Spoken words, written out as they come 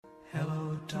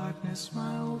darkness,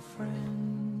 my old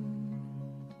friend,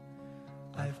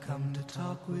 I've come to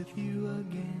talk with you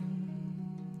again.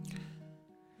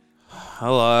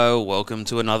 Hello, welcome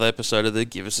to another episode of the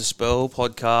Give Us a Spell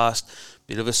podcast.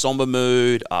 Bit of a somber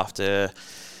mood after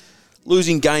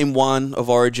losing game one of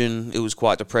Origin. It was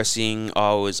quite depressing.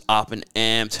 I was up and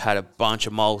amped, had a bunch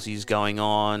of multis going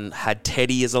on, had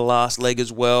Teddy as a last leg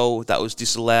as well. That was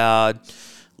disallowed.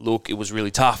 Look, it was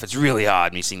really tough. It's really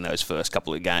hard missing those first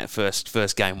couple of games.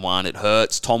 First game one, it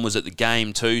hurts. Tom was at the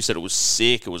game too, said it was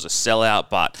sick. It was a sellout,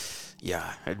 but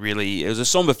yeah, it was a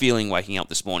somber feeling waking up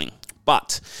this morning.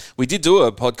 But we did do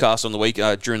a podcast on the week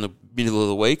during the middle of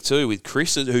the week too with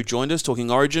Chris, who joined us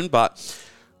talking Origin, but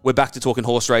we're back to talking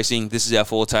horse racing. This is our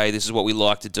forte. This is what we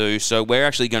like to do. So we're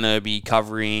actually going to be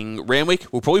covering Randwick.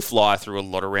 We'll probably fly through a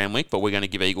lot of Randwick, but we're going to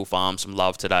give Eagle Farm some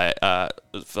love today.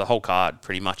 For the whole card,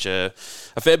 pretty much a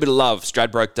fair bit of love.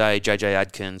 Stradbroke Day, JJ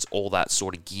Adkins, all that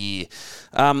sort of gear.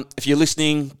 If you're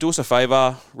listening, do us a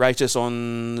favour. Rate us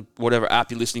on whatever app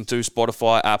you're listening to,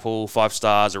 Spotify, Apple, 5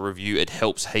 stars, a review. It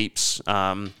helps heaps.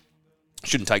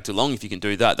 Shouldn't take too long if you can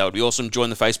do that. That would be awesome. Join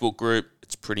the Facebook group.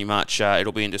 It's pretty much,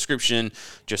 it'll be in description.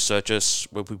 Just search us.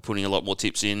 We'll be putting a lot more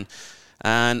tips in.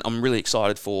 And I'm really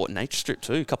excited for Nature Strip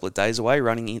too. A couple of days away,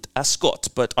 running at Ascot.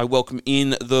 But I welcome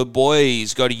in the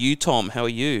boys. Go to you, Tom. How are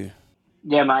you?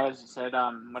 Yeah, mate, as you said,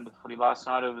 went to the footy last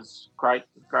night. It was great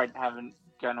going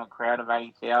to a crowd of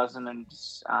 80,000 and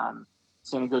just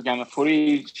seeing a good game of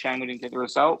footy. Shame we didn't get the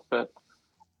result, but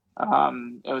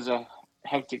it was a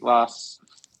hectic last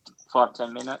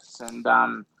 5-10 minutes, and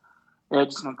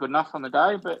just not good enough on the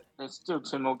day, but there's still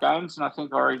 2 more games, and I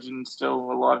think Origin's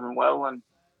still alive and well, and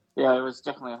yeah, it was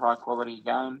definitely a high-quality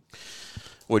game.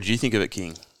 What did you think of it,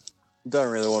 King? Don't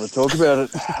really want to talk about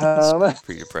it. It's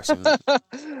pretty depressing.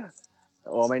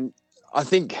 Well, I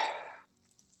think...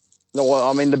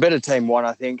 the better team won,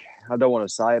 I think. I don't want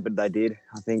to say it, but they did.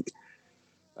 I think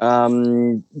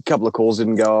a couple of calls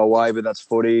didn't go away, but that's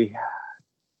footy.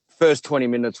 First 20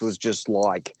 minutes was just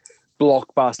like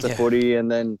blockbuster footy,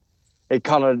 and then it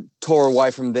kind of tore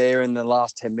away from there, and the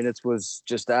last 10 minutes was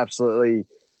just absolutely,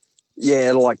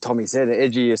 like Tommy said,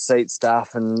 edge of your seat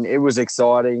stuff, and it was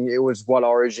exciting. It was what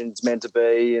Origin's meant to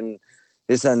be, and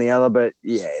this and the other, but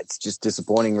it's just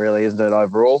disappointing really, isn't it,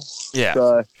 overall? Yeah.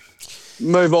 So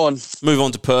move on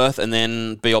to Perth, and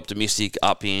then be optimistic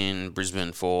up in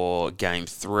Brisbane for Game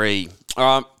 3.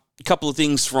 A couple of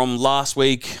things from last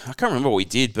week. I can't remember what we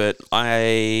did, but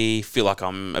I feel like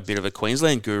I'm a bit of a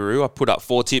Queensland guru. I put up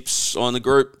 4 tips on the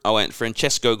group. I went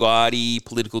Francesco Guardi,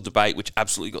 political debate, which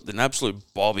absolutely got an absolute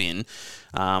bob in.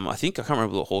 I can't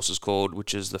remember what the horse is called,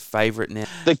 which is the favourite now.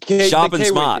 Sharp and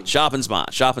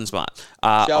Smart.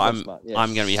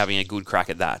 I'm going to be having a good crack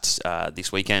at that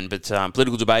this weekend. But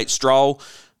political debate, Stroll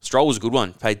was a good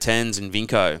one. Paid 10s in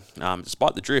Vinco.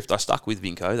 Despite the drift, I stuck with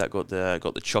Vinco. That got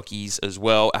the chockies as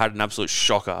well. I had an absolute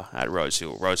shocker at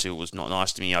Rosehill. Rosehill was not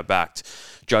nice to me. I backed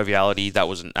Joviality. That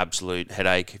was an absolute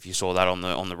headache. If you saw that on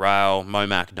the rail,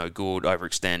 Momac no good.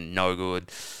 Overextend no good.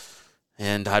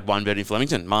 And I had one bet in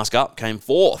Flemington. Mask Up came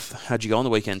 4th. How'd you go on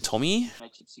the weekend, Tommy?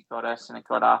 Gypsy got us and it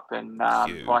got up, and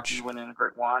Viking went in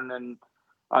Group 1, and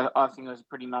I think it was a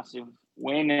pretty massive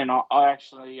win, and I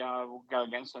actually will go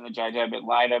against on the JJ a bit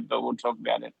later, but we'll talk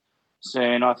about it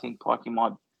soon. I think Pikey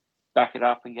might back it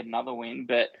up and get another win,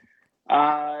 but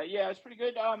it was pretty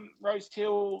good.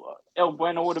 Rosehill, El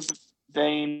Bueno would have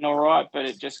been all right, but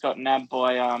it just got nabbed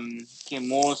by Kim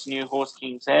Moore's new Horse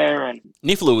King's Hair. And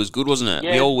Niffler was good, wasn't it?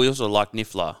 Yeah. We also liked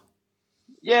Niffler.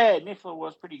 Yeah, Niffler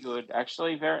was pretty good,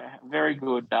 actually. Very, very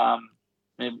good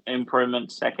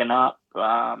improvement second up.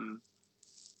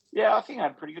 I think I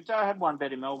had a pretty good day. I had one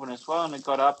bet in Melbourne as well, and it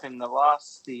got up in the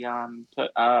last,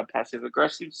 passive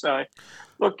aggressive. So,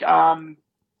 look,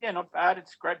 not bad.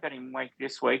 It's a great betting week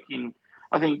this week. And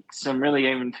I think some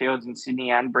really even fields in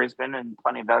Sydney and Brisbane, and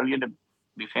plenty of value to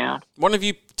be found. One of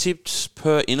you tipped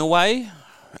per in-away,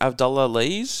 Abdullah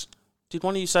Lees. Did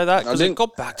one of you say that? Because it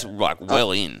got back to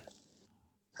well in.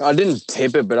 I didn't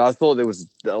tip it, but I thought there was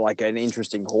an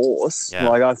interesting horse. Yeah.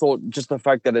 I thought just the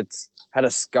fact that it's had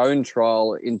a scone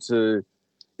trial into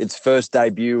its first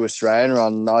debut Australian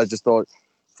run, I just thought,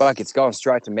 it's going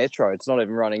straight to Metro. It's not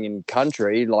even running in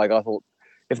country. I thought,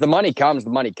 if the money comes, the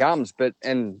money comes.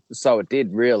 And so it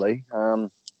did, really.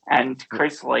 And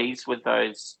Chris Lees with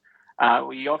those,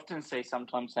 we often see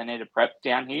sometimes they need a prep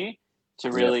down here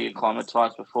to really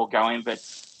acclimatise before going, but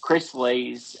Chris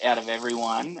Lees, out of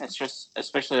everyone, it's just,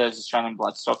 especially those Australian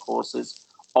bloodstock horses,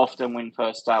 often win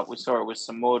first up. We saw it with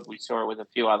Samud. We saw it with a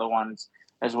few other ones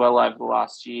as well over the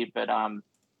last year. But,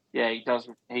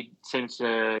 he seems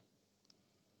to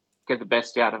get the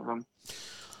best out of them.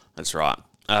 That's right.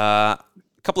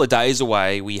 a couple of days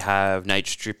away, we have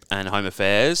Nature Strip and Home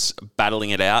Affairs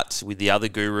battling it out with the other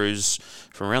gurus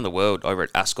from around the world over at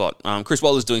Ascot. Chris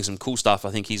Waller's doing some cool stuff. I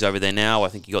think he's over there now. I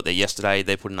think he got there yesterday.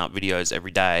 They're putting up videos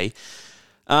every day.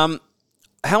 How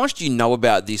much do you know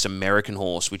about this American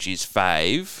horse, which is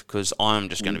Fave? Because I'm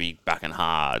just going to be backing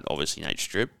hard, obviously, Nature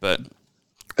Strip, but...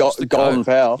 Golden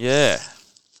Power. Yeah.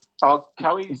 Oh,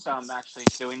 Kelly's actually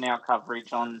doing now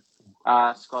coverage on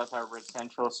Sky's over at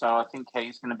Central, so I think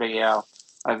he's going to be our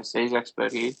overseas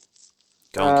expert here.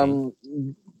 Golden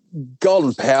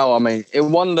Power, I mean, it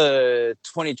won the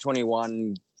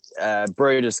 2021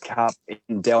 Breeders' Cup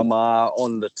in Del Mar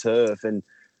on the turf, and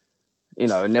you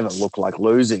know, it never looked like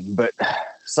losing. But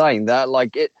saying that,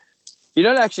 like you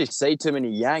don't actually see too many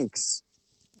Yanks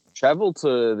travel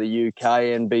to the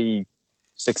UK and be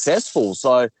successful.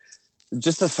 So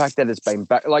just the fact that it's been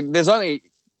back, like there's only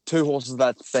two horses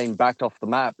that's been backed off the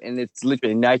map, and it's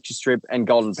literally Nature Strip and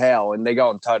Golden Power, and they're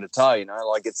going toe to toe. You know,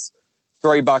 like it's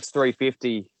 $3,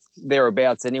 $3.50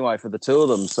 thereabouts anyway for the two of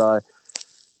them. So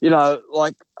you know,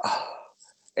 like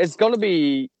it's going to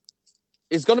be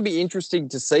interesting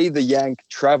to see the Yank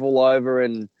travel over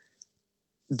and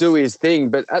do his thing.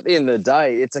 But at the end of the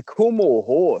day, it's a Coolmore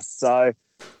horse. So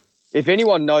if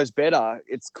anyone knows better,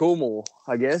 it's Coolmore,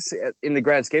 I guess, in the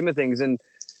grand scheme of things. And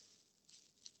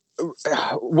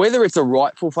whether it's a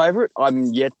rightful favourite,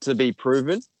 I'm yet to be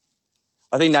proven.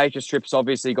 I think Nature Strip's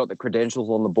obviously got the credentials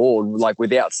on the board, like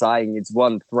without saying. It's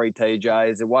won 3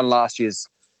 TJs. It won last year's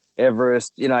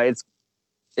Everest. You know, it's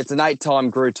an 8-time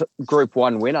Group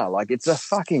 1 winner. Like, it's a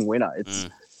fucking winner. It's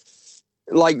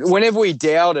like whenever we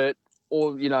doubt it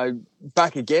or, you know,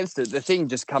 back against it, the thing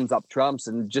just comes up trumps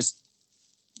and just,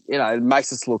 you know, it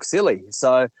makes us look silly.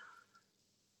 So,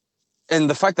 and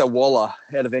the fact that Waller,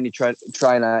 out of any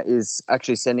trainer, is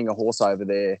actually sending a horse over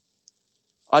there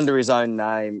under his own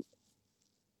name,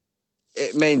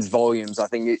 it means volumes. I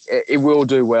think it will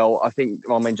do well. I think,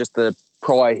 I mean, just the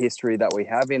prior history that we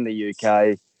have in the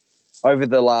UK over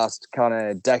the last kind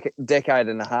of decade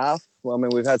and a half. Well, I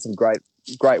mean, we've had some great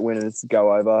winners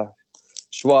go over.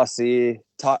 Schmucks,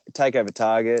 Takeover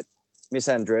Target, Miss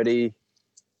Andretti,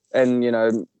 and, you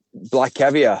know, Black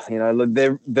Caviar. You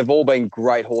know, they've all been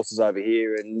great horses over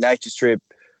here, and Nature Strip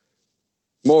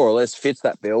more or less fits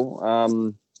that bill.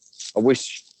 I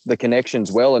wish the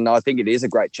connections well, and I think it is a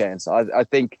great chance. I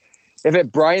think if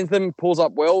it brains them, pulls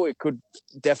up well, it could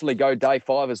definitely go day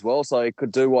 5 as well. So it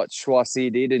could do what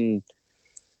Schwarzy did in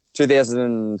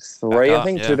 2003, I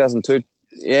think, yeah. 2002.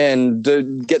 Yeah, and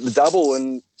get the double.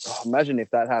 And imagine if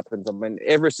that happens. I mean,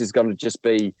 Everest is going to just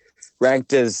be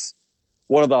ranked as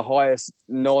one of the highest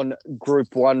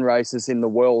non-Group 1 races in the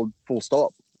world, full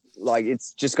stop. Like,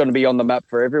 it's just going to be on the map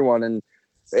for everyone. And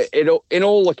in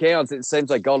all accounts, it seems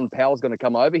like Golden Power's going to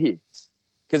come over here.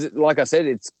 Because, like I said,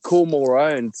 it's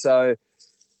Coolmore owned. So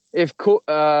if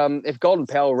Golden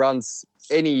Power runs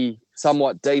any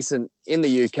somewhat decent in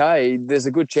the UK, there's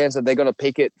a good chance that they're going to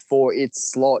pick it for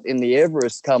its slot in the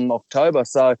Everest come October.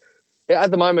 So at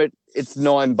the moment, it's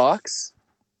 $9.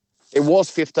 It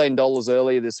was $15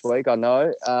 earlier this week, I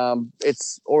know.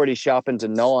 It's already sharpened to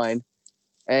 $9.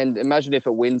 And imagine if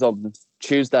it wins on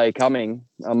Tuesday coming.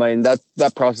 I mean, that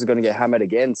price is going to get hammered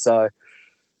again. So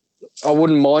I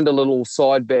wouldn't mind a little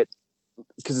side bet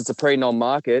because it's a pre-non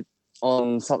market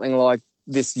on something like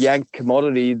this Yank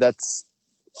commodity that's,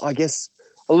 I guess,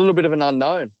 a little bit of an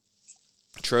unknown.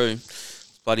 True.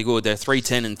 Bloody good. They're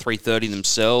 310 and 330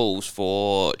 themselves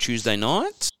for Tuesday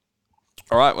night.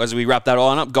 All right, as we wrap that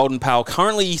on up, Golden Power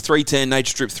currently 310,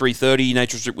 Nature Strip 330.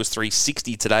 Nature Strip was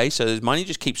 360 today, so the money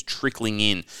just keeps trickling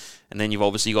in. And then you've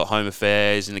obviously got Home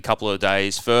Affairs in a couple of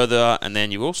days further, and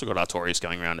then you've also got Artorias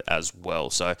going around as well.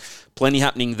 So plenty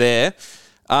happening there.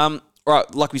 All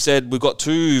right, like we said, we've got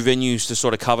 2 venues to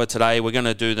sort of cover today. We're going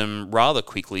to do them rather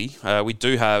quickly. We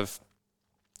do have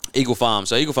Eagle Farm.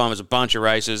 So Eagle Farm is a bunch of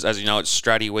races. As you know, it's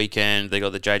Straddy Weekend. They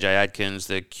got the JJ Adkins,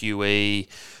 the QE,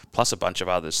 plus a bunch of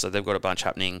others. So they've got a bunch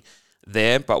happening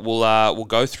there. But we'll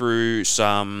go through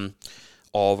some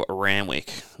of Randwick.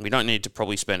 We don't need to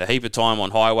probably spend a heap of time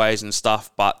on highways and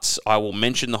stuff, but I will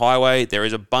mention the highway. There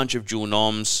is a bunch of dual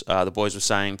noms, the boys were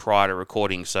saying prior to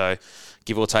recording, so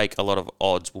give or take a lot of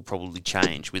odds will probably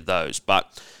change with those.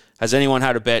 But has anyone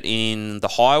had a bet in the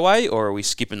highway, or are we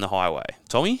skipping the highway?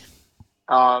 Tommy?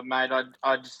 Mate,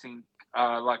 I just think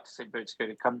I'd like to see Boot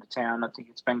Scooter come to town. I think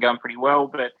it's been going pretty well,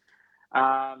 but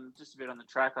just a bit on the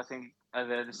track. I think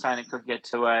they're saying it could get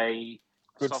to a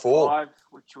good soft fall, 5,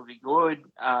 which will be good.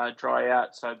 Dry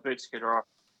out, so Boot Scooter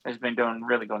has been doing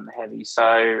really good on the heavy.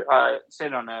 So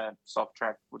set on a soft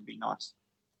track would be nice.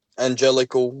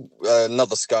 Angelical,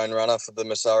 another scone runner for the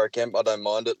Massara camp. I don't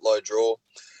mind it. Low draw.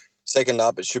 Second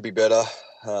up, it should be better.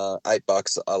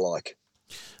 $8 I like.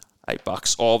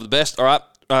 $8 of the best. All right.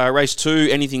 Race 2,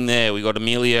 anything there? We got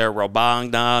Emilia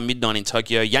Romagna, Midnight in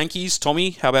Tokyo. Yankees, Tommy,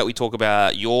 how about we talk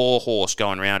about your horse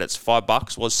going around? It's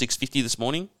 $5, was $6.50 this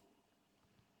morning.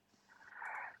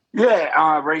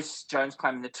 Yeah, Reece Jones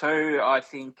claiming the 2. I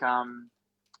think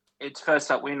its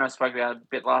first up win, I spoke about a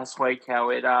bit last week,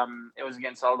 how it was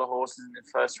against older horses in the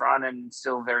first run and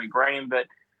still very green, but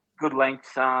good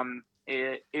length.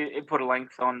 It put a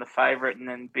length on the favourite and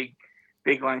then big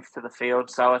length to the field.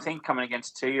 So I think coming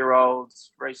against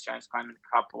 2-year-olds, Reece Jones claiming a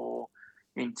couple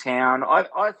in town,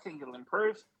 I think it'll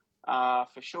improve for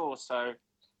sure. So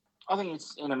I think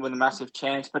it's in with a massive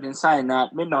chance. But in saying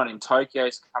that, Midnight in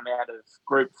Tokyo's come out of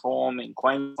group form in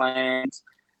Queensland.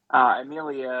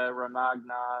 Emilia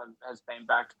Romagna has been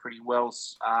backed pretty well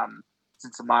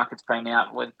since the market's been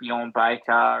out with Bjorn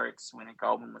Baker. Its win at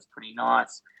Goldman was pretty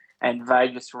nice. And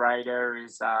Vegas Raider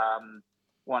is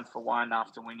 1-for-1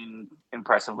 after winning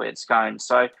impressively at Scone.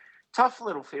 So tough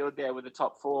little field there with the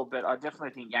top 4, but I definitely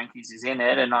think Yankees is in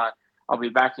it, and I'll be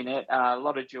backing it. A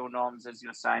lot of dual noms, as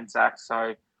you're saying, Zach.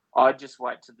 So I'd just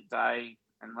wait to the day.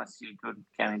 Unless you're good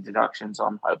counting deductions,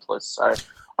 I'm hopeless. So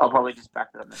I'll probably just back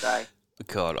it on the day.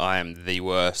 God, I am the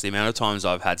worst. The amount of times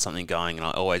I've had something going and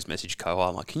I always message Koa,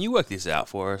 I'm like, can you work this out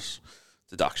for us?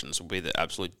 Deductions will be the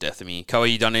absolute death of me. Koa,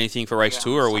 you done anything for race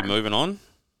 2, or are we moving on?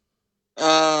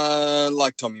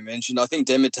 Like Tommy mentioned, I think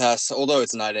Demitas, although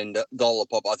it's an $18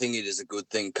 pop, I think it is a good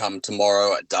thing come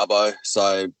tomorrow at Dubbo.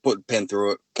 So put a pen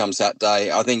through it come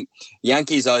Saturday. I think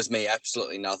Yankees owes me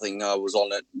absolutely nothing. I was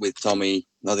on it with Tommy.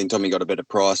 I think Tommy got a better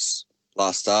price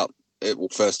first up,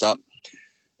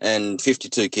 and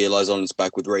 52 kilos on its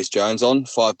back with Reece Jones on,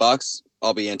 $5.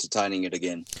 I'll be entertaining it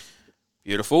again.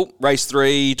 Beautiful. Race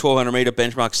 3, 1,200 metre,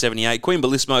 benchmark 78. Queen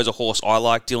Bellissimo is a horse I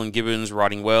like. Dylan Gibbons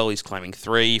riding well. He's claiming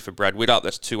 3 for Brad Whittup.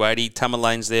 That's $2.80.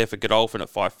 Tamerlane's there for Godolphin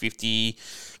at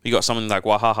 $5.50. We got something like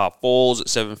Wahaha Falls at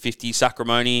 $7.50.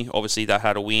 Sacramone, obviously that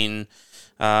had a win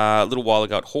a little while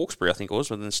ago at Hawkesbury, I think it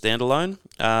was, within standalone.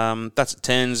 That's at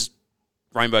 10s.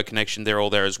 Rainbow Connection, they're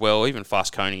all there as well. Even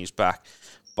Fast Coney is back.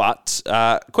 But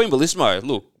Queen Bellissimo,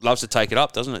 look, loves to take it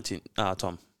up, doesn't it,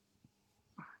 Tom?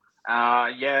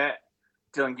 Yeah.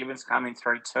 Dylan Gibbons coming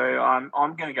through too. I'm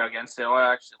going to go against it.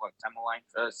 I actually like Tamerlane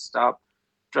first up.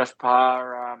 Josh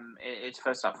Parr, its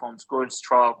first up form's good. It's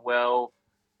trialled well.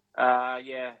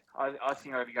 I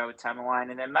think I'd go with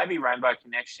Tamerlane. And then maybe Rainbow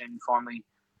Connection finally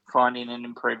finding an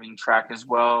improving track as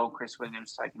well. Chris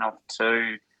Williams taking off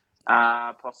 2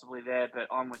 possibly there. But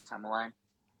I'm with Tamerlane.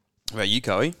 How about you,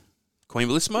 Coey? Queen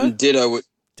Bellissimo? Ditto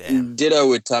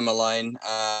with Tamerlane.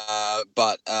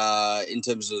 But in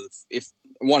terms of if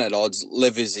one at odds, Le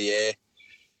Vizier.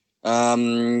 It's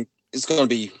going to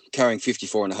be carrying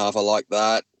 54.5. I like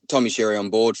that. Tommy Sherry on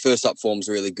board. First up form's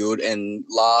really good. And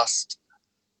last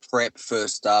prep,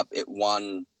 first up, it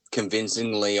won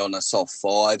convincingly on a soft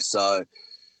 5. So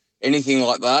anything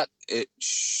like that, at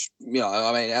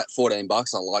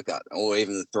 $14, I like that. Or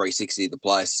even the 360 the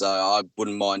place. So I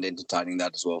wouldn't mind entertaining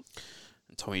that as well.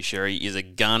 Tommy Sherry is a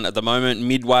gun at the moment.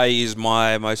 Midway is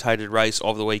my most hated race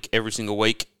of the week every single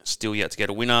week. Still yet to get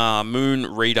a winner.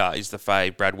 Moon Reader is the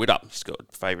fave. Brad Whittup. He's got a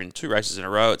favourite in 2 races in a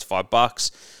row. It's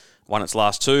 $5. Won its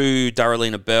last 2.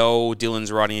 Darrelina Bell.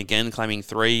 Dylan's riding again, claiming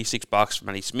 3. $6 for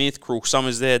Matty Smith. Cruel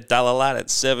Summers there. Dallalat at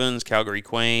 7s. Calgary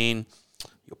Queen.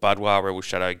 Your Budwa, Rebel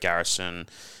Shadow, Garrison.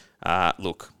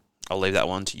 Look, I'll leave that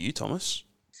one to you, Thomas.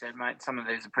 Said, mate, some of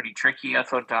these are pretty tricky. I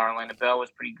thought Darrelina Bell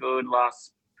was pretty good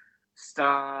last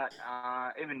start.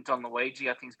 Even Don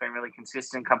Luigi, I think, has been really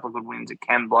consistent. A couple of good wins at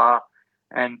Kembla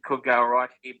and could go right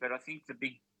here. But I think the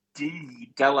big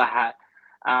D, Delahat,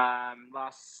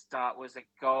 last start was a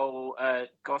goal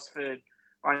at Gosford,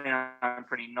 running on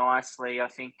pretty nicely. I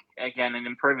think, again, an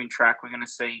improving track. We're going to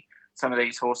see some of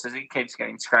these horses. It keeps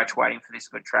getting scratch waiting for this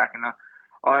good track. And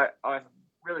I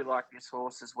really like this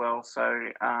horse as well.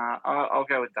 So I'll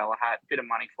go with Delahat. Bit of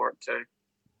money for it too.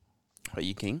 Are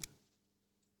you king?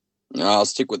 I'll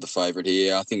stick with the favourite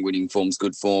here. I think winning form's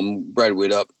good form. Brad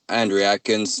Whittup, Andrew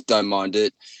Atkins, don't mind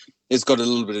it. It's got a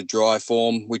little bit of dry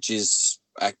form, which is,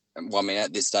 at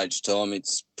this stage of time,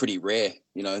 it's pretty rare,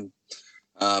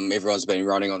 Everyone's been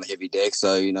running on the heavy deck,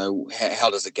 so, how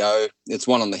does it go? It's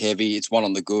one on the heavy, it's one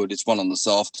on the good, it's one on the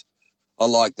soft. I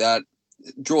like that.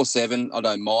 Draw 7, I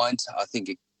don't mind. I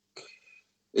think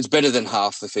it's better than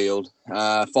half the field.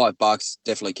 $5,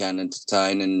 definitely can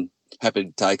entertain, and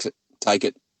happy to take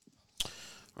it.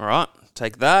 All right,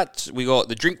 take that. We got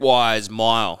the Drinkwise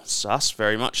Mile. Sus,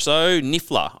 very much so.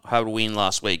 Niffler had a win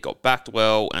last week, got backed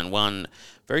well and won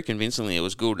very convincingly. It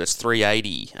was good. It's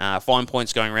 380. Fine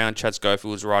points going around. Chad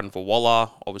Schofield was riding for Waller.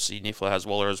 Obviously, Niffler has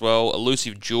Waller as well.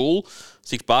 Elusive Jewel,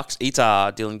 $6.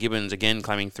 Ita, Dylan Gibbons again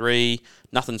claiming 3.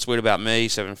 Nothing Sweet About Me,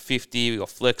 750. We got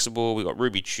Flexible. We got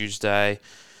Ruby Tuesday.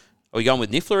 Are we going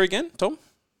with Niffler again, Tom?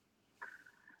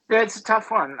 Yeah, it's a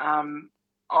tough one.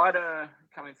 Ida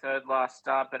coming third last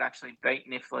start, but actually beat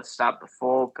Niffler start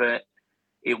before, but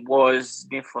it was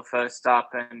Niffler first up,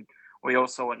 and we all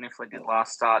saw what Niffler did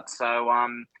last start. So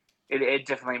it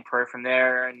definitely improved from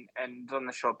there, and on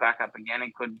the short backup again,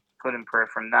 it could improve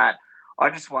from that.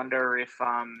 I just wonder if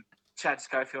Chad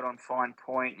Schofield on fine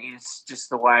point is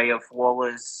just the way of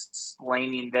Waller's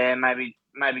leaning there. Maybe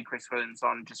Chris Williams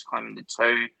on just claiming the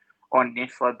 2 on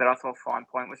Niffler, but I thought fine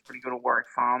point was pretty good at Warwick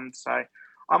Farm, so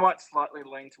I might slightly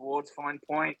lean towards fine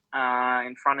point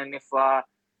in front of Niffler.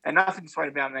 And Nothing Sweet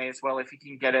About Me as well. If you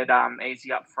can get it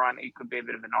easy up front, it could be a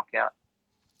bit of a knockout.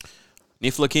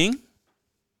 Niffler King?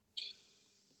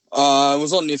 I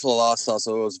was on Niffler last start,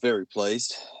 so I was very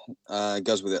pleased. It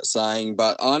goes without saying.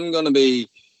 But I'm going to be,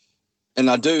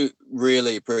 and I do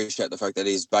really appreciate the fact that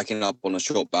he's backing up on a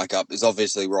short backup. He's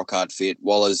obviously rock hard fit.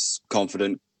 Waller's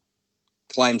confident.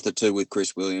 Claims the 2 with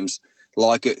Chris Williams.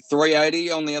 Like it.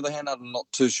 380, on the other hand, I'm not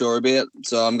too sure about.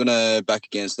 So I'm going to back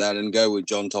against that and go with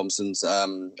John Thompson's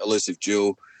Elusive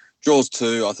Jewel. Draws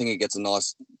 2. I think it gets a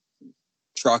nice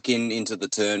truck into the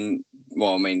turn.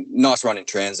 Well, I mean, nice run in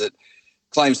transit.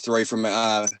 Claims 3 from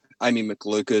Amy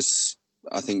McLucas.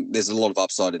 I think there's a lot of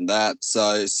upside in that.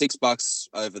 So $6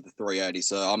 over the 380.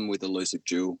 So I'm with Elusive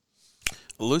Jewel.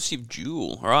 Elusive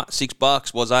Jewel. All right,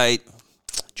 $6 was 8.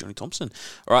 Johnny Thompson.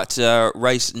 All right,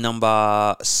 race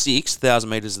number 6, 1,000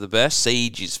 metres of the best.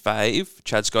 Siege is fave.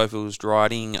 Chad Schofield was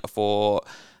riding for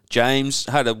James.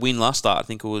 Had a win last start. I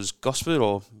think it was Gosford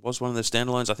or was one of the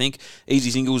standalones, I think. Easy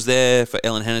singles there for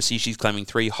Ellen Hennessy. She's claiming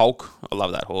 3. Hulk. I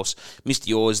love that horse.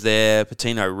 Misty Oars there.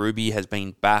 Patino Ruby has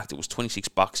been backed. It was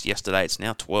 $26 yesterday. It's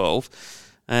now 12.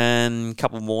 And a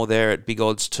couple more there at big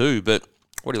odds too. But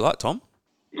what do you like, Tom?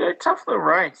 Yeah, tough little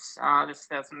race. This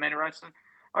 1,000 metre race.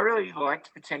 I really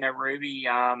liked Patino Ruby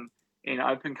in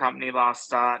open company last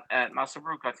start at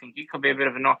Muswellbrook. I think it could be a bit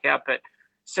of a knockout, but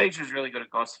Siege was really good at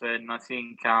Gosford, and I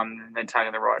think they're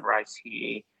taking the right race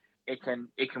here. It can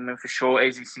win for sure.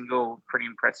 Easy single, pretty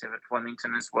impressive at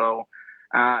Flemington as well.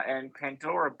 And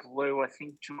Pandora Blue, I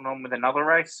think, joined on with another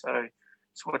race, so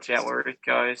just watch out where it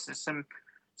goes. There's some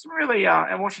really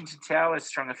and Washington Towers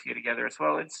strung a few together as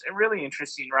well. It's a really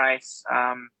interesting race.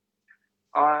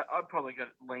 I'd probably go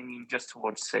leaning just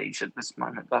towards Siege at this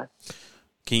moment, though.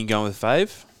 Can you go with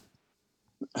fave?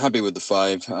 Happy with the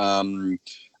fave.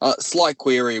 Slight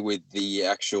query with the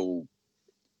actual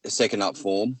second up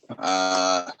form.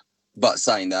 But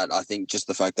saying that, I think just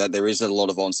the fact that there is a lot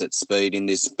of onset speed in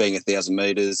this being 1,000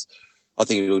 metres, I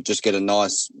think it'll just get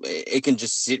it can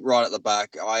just sit right at the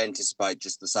back. I anticipate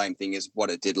just the same thing as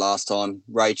what it did last time.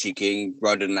 Rachie King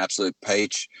rode it an absolute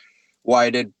peach,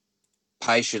 waited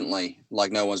patiently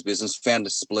like no one's business, found a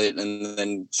split and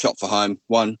then shot for home.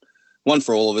 One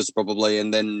for all of us probably.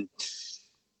 And then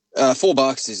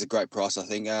 $4 is a great price, I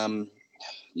think. A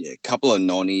couple of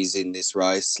nonnies in this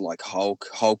race, like Hulk.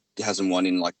 Hulk hasn't won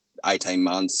in like 18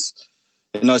 months.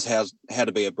 It knows how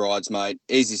to be a bridesmaid.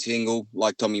 Easy single,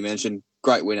 like Tommy mentioned.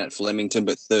 Great win at Flemington,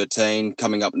 but 13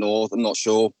 coming up north. I'm not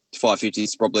sure. 550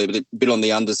 is probably a bit on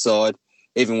the underside,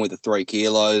 even with the 3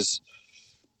 kilos.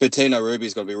 Patino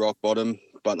Ruby's got to be rock bottom,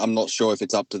 but I'm not sure if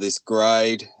it's up to this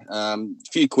grade. A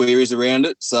few queries around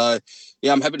it. So,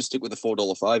 yeah, I'm happy to stick with the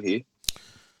 $4.05 here.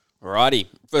 Alrighty.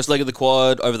 First leg of the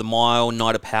quad, over the mile,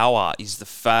 Night of Power is the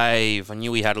fave. I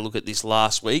knew we had a look at this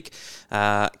last week.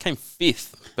 Came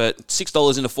 5th, but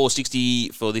 $6 into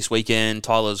 $4.60 for this weekend.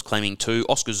 Tyler's claiming 2.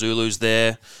 Oscar Zulu's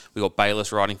there. We got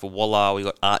Bayless riding for Waller. We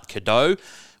got Art Cadeau,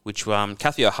 which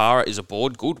Kathy O'Hara is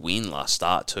aboard. Good win last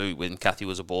start too when Kathy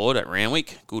was aboard at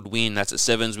Randwick. Good win. That's at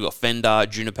 7s. We got Fender,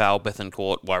 Juniper,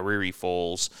 Bethencourt, Wairiri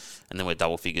Falls, and then we're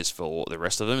double figures for the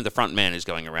rest of them. The front man is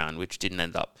going around, which didn't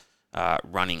end up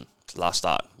running last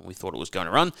start. We thought it was going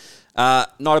to run.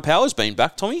 Night of Power's been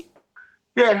back, Tommy?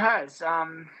 Yeah, it has.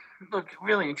 Look,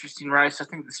 really interesting race. I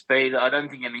think the speed, I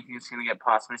don't think anything's going to get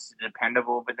past Mr.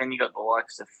 Dependable, but then you got the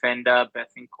likes of Fender,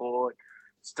 Bethencourt,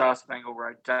 Star Spangled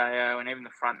Rodeo, and even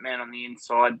the front man on the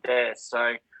inside there.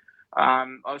 So I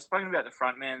was speaking about the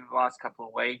front man the last couple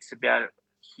of weeks about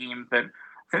him, but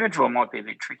I think the draw might be a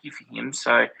bit tricky for him.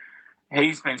 So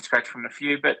he's been scratched from a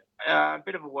few, but a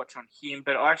bit of a watch on him.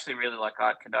 But I actually really like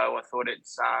Art Cadeau. I thought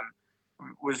it's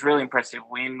was really impressive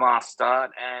win last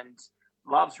start and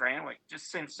loves Randwick.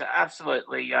 Just seems to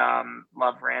absolutely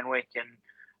love Randwick, and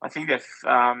I think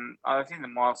I think the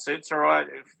mile suits all right.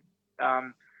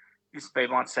 this speed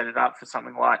might set it up for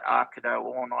something like Arcado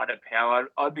or Night at Power.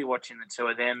 I'd be watching the two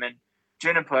of them, and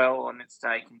Juniper on its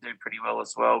day can do pretty well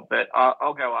as well. But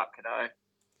I'll go Arcado.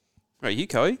 Right, you,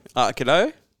 Coey?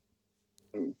 Cadeau?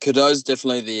 Cadeau's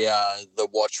definitely the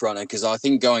watch runner because I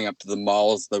think going up to the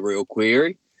mile is the real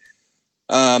query.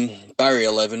 Barrier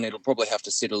 11, it'll probably have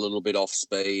to sit a little bit off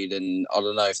speed, and I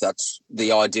don't know if that's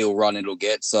the ideal run it'll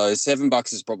get. So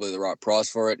 $7 is probably the right price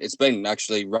for it. It's been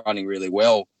actually running really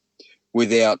well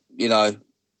without,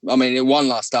 it won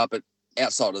last start, but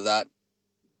outside of that,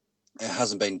 it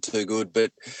hasn't been too good.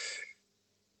 But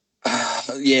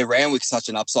Randwick's such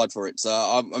an upside for it. So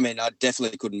I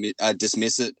definitely couldn't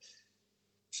dismiss it.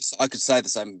 I could say the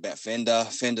same about Fender.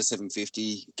 Fender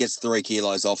 750 gets 3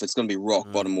 kilos off. It's going to be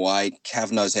rock bottom weight.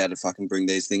 Cav knows how to fucking bring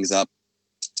these things up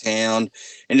to town.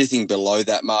 Anything below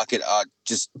that market, I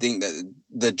just think that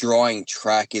the drying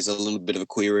track is a little bit of a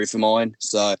query for mine.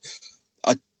 So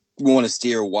I want to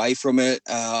steer away from it.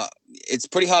 It's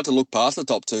pretty hard to look past the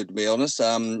top two, to be honest.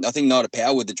 I think Night of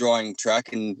Power with the drying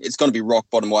track, and it's going to be rock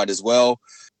bottom weight as well.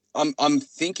 I'm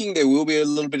thinking there will be a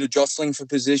little bit of jostling for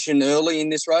position early in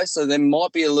this race, so there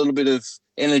might be a little bit of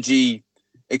energy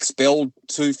expelled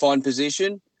to find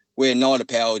position, where Night of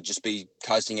Power would just be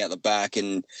coasting out the back.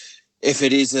 And if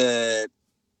it is a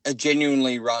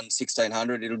genuinely run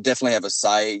 1600, it'll definitely have a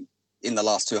say in the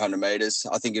last 200 metres.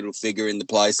 I think it'll figure in the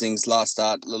placings. Last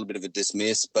start, a little bit of a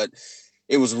dismiss, but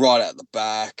it was right out the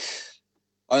back.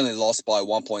 Only lost by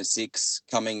 1.6,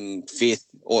 coming 5th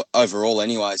or overall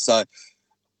anyway. So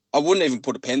I wouldn't even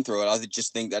put a pen through it. I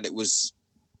just think that it was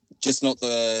just not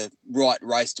the right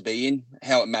race to be in,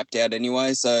 how it mapped out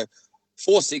anyway. So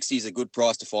 $4.60 is a good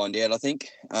price to find out, I think.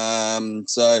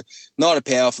 So Night of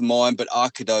Power for mine, but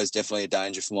Arcado is definitely a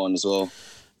danger for mine as well.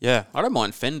 Yeah, I don't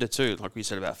mind Fender too, like we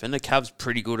said about Fender. Cav's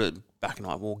pretty good at backing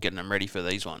up wall, getting them ready for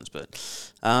these ones. But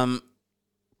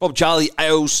Bob Charlie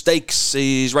Ale Stakes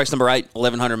is race number 8,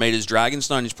 1,100 metres.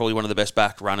 Dragonstone is probably one of the best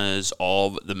backed runners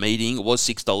of the meeting. It was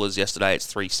 $6 yesterday.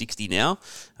 It's $3.60 now.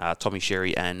 Tommy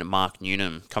Sherry and Mark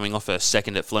Newnham coming off a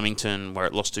second at Flemington where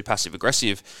it lost to Passive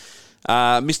Aggressive.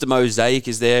 Mr. Mosaic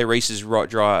is there. Reese is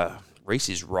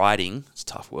riding. It's a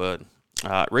tough word.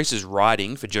 Reese is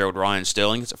riding for Gerald Ryan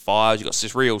Sterling. It's at 5. You've got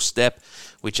Surreal Step,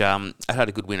 which had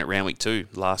a good win at Randwick too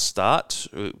last start.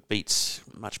 It beats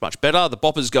much better. The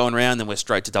bopper's going round, then we're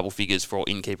straight to double figures for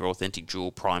Innkeeper Authentic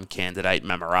Jewel, Prime Candidate,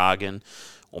 Mamaragan.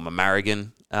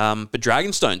 But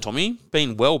Dragonstone, Tommy,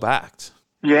 been well backed.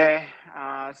 Yeah,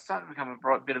 starting to become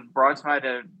a bit of a bridesmaid.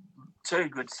 2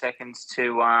 good seconds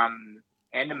to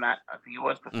Endermat, I think it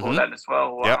was before that as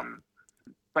well. Yep.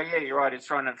 But yeah, you're right.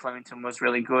 Its run at Flemington was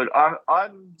really good.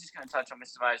 I'm just going to touch on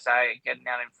Mr. Mosaic, getting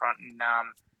out in front and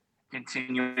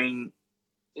continuing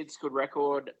its good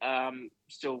record.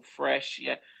 Still fresh.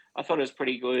 Yeah, I thought it was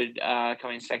pretty good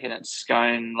coming second at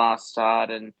Scone last start,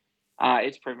 and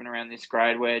it's proven around this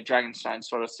grade where Dragonstone's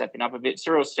sort of stepping up a bit.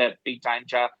 Surreal Step, big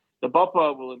danger. The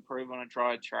bopper will improve on a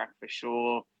dry track for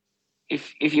sure.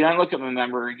 If you don't look at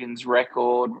Mamaragan's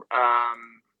record,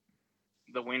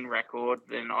 the win record,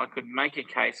 then I could make a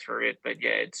case for it. But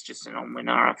yeah, it's just a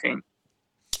non-winner, I think.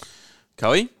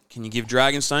 Coey, can you give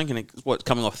Dragonstone?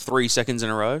 Coming off 3 seconds in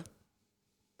a row?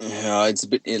 Yeah, it's a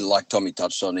bit like Tommy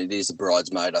touched on. It is a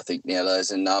bridesmaid, I think,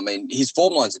 nowadays. And his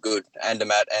form lines are good.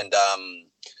 Andermatt and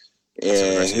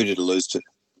who did it lose to?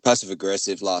 Passive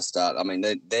Aggressive last start.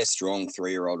 They're strong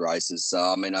 3-year-old races. So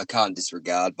I can't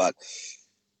disregard, but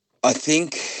I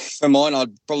think for mine,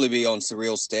 I'd probably be on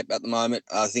Surreal Step at the moment.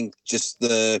 I think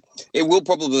it will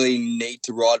probably need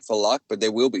to ride for luck, but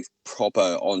there will be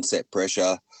proper onset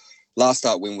pressure. Last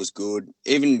start win was good.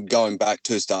 Even going back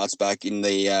 2 starts back in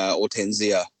the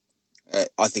Hortensia,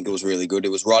 I think it was really good.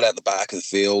 It was right out the back of the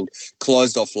field,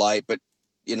 closed off late, but,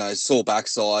 saw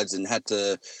backsides and had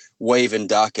to weave and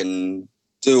duck and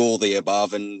do all the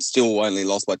above and still only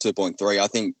lost by 2.3. I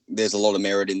think there's a lot of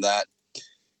merit in that.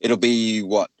 It'll be,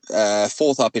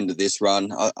 4th up into this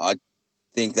run. I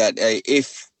think that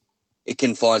if it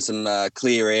can find some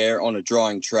clear air on a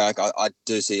drying track, I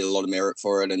do see a lot of merit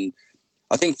for it. And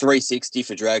I think 360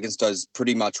 for Dragonstone is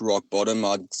pretty much rock bottom.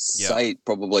 I'd say it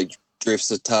probably drifts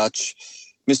a touch.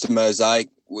 Mr. Mosaic,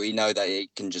 we know that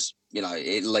it can just,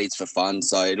 it leads for fun.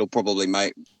 So it'll probably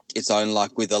make its own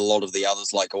luck with a lot of the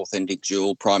others like Authentic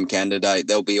Jewel, Prime Candidate.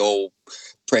 They'll be all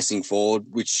pressing forward,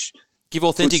 which... Give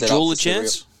Authentic Jewel a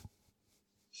chance?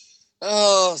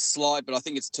 Oh, slight, but I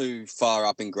think it's too far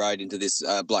up in grade into this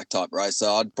black type race.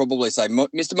 So I'd probably say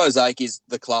Mr. Mosaic is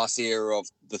the classier of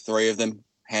the 3 of them,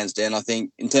 hands down, I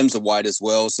think. In terms of weight as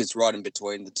well, sits right in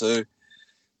between the 2.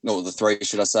 Or the 3,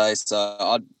 should I say.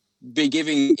 So be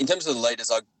giving, in terms of the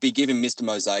leaders, I'd be giving Mr.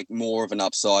 Mosaic more of an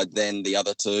upside than the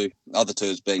other two. Other two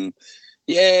has been,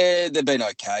 they've been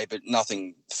okay, but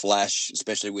nothing flash,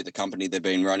 especially with the company they've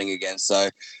been running against. So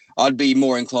I'd be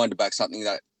more inclined to back something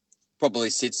that probably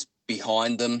sits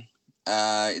behind them.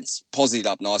 It's posied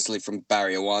up nicely from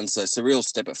barrier one. So Surreal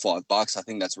Step at $5. I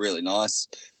think that's really nice.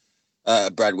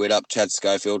 Brad Whittup, Chad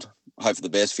Schofield, hope for the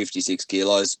best, 56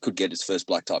 kilos, could get his first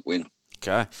black type win.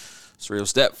 Okay. Surreal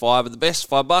Step, 5 at the best,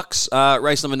 $5.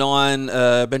 Race number 9,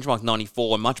 benchmark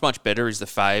 94, much better is the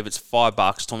fave. It's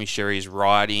 $5. Tommy Sherry is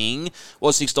riding.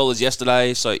 Was $6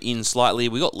 yesterday, so in slightly.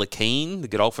 We got Lakeen, the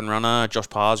Godolphin runner. Josh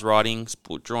Parr's riding,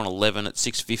 drawn 11 at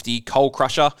 $6.50. Coal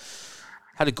Crusher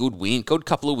had a good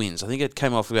couple of wins. I think it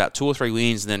came off about 2 or 3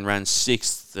 wins and then ran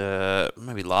 6th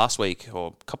maybe last week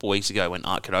or a couple of weeks ago when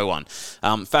Art Cadeau won.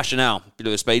 Fashional, bit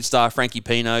of a speed star. Frankie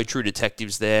Pino, True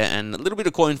Detectives there, and a little bit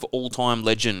of coin for all-time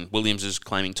legend. Williams is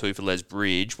claiming 2 for Les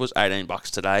Bridge. Was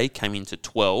 $18 today, came into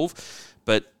 12.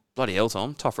 But bloody hell,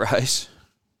 Tom, tough race.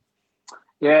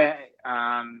 Yeah,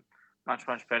 much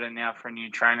better now for a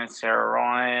new trainer, Sarah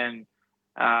Ryan.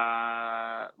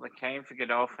 Lakeen for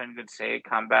Godolphin, good to see it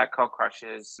come back. Coal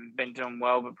Crushers been doing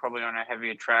well, but probably on a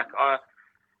heavier track.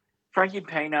 Frankie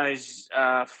Pino's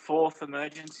 4th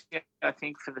emergency, I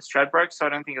think, for the Stradbroke, so I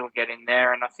don't think it'll get in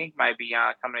there. And I think maybe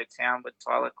coming to town with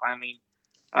Tyler claiming,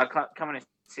 coming to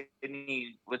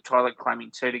Sydney with Tyler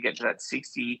claiming 2 to get to that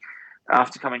 60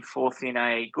 after coming 4th in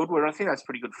a Goodwood. I think that's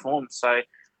pretty good form. So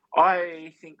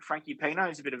I think Frankie Pino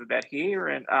is a bit of a bet here,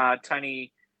 and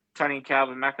Tony and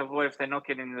Calvin McAvoy, if they're not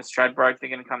getting the Stradbroke, they're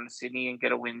going to come to Sydney and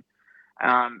get a win.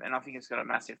 And I think it's got a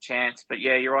massive chance. But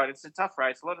yeah, you're right. It's a tough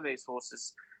race. A lot of these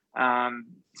horses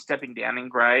stepping down in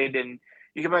grade, and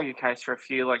you can make a case for a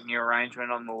few like New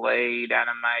Arrangement on the lead,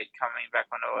 Animate coming back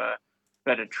onto a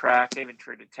better track, even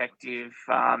True Detective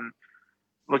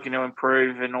looking to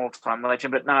improve, an all-time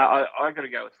legend. But no, I got to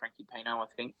go with Frankie Pino, I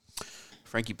think.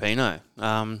 Frankie Pino.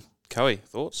 Coey,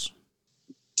 thoughts?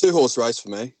 2-horse race for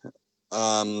me.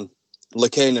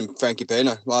 Lakeen and Frankie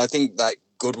Pino. Well, I think that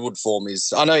Goodwood form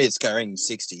is, I know it's carrying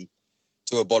 60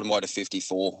 to a bottom weight of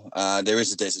 54. There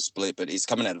is a decent split, but he's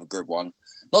coming out of a Group 1.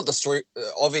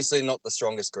 Obviously not the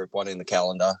strongest Group 1 in the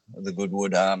calendar, the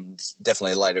Goodwood.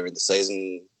 Definitely later in the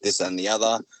season, this and the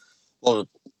other. A lot of,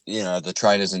 the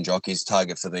trainers and jockeys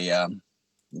target for the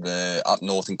up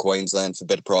north in Queensland for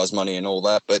better prize money and all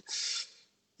that. But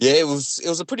yeah, it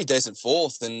was a pretty decent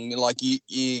 4th, and like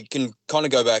you can kind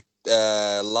of go back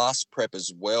last prep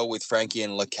as well with Frankie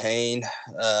and Lakeen.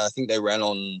 I think they ran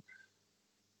on,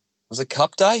 was it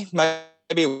Cup Day?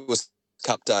 Maybe it was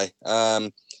Cup Day,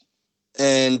 and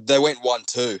they went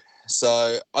 1-2.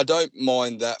 So I don't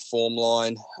mind that form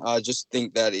line. I just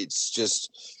think that it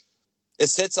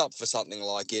sets up for something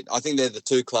like it. I think they're the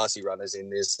 2 classy runners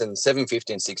in this, and $7.50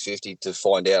 and $6.50 to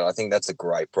find out. I think that's a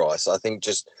great price. I think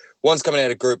just one's coming out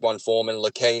of Group 1 form, and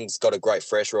Lakeen's got a great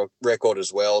fresh record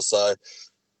as well. So,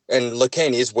 and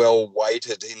Lakeen is well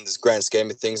weighted in this grand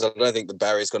scheme of things. I don't think the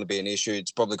barrier's going to be an issue.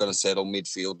 It's probably going to settle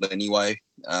midfield anyway.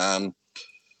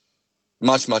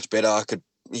 Much better.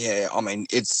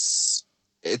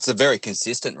 It's a very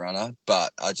consistent runner,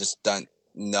 but I just don't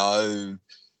know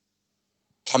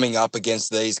coming up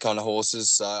against these kind of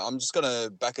horses. So I'm just going to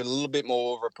back a little bit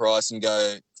more of a price and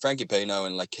go Frankie Pino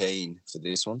and Lakeen for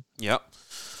this one. Yep.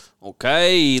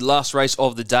 Okay, last race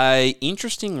of the day.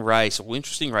 Interesting race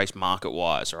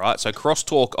market-wise, all right? So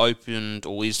Crosstalk opened,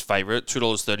 or is favourite,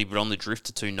 $2.30, but on the drift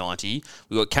to $2.90.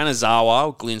 We've got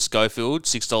Kanazawa, Glenn Schofield,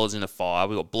 $6 in a 5.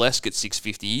 We've got Blesk at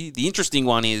 $6.50. The interesting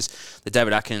one is the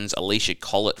David Atkins, Alicia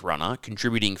Collett runner,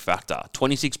 contributing factor.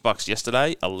 $26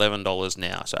 yesterday, $11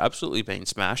 now. So absolutely been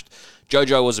smashed.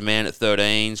 Jojo was a man at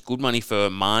 13s. Good money for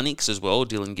Marnix as well,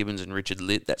 Dylan Gibbons and Richard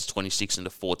Litt. That's 26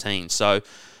 into 14. So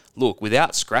look,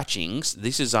 without scratchings,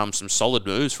 this is some solid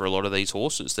moves for a lot of these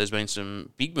horses. There's been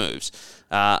some big moves.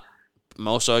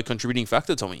 Also contributing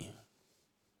factor, Tommy.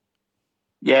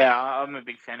 Yeah, I'm a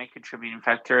big fan of contributing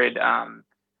factor.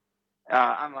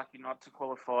 Unlucky not to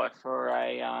qualify for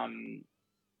a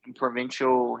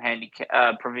provincial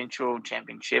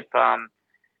championship.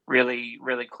 Really,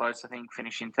 really close. I think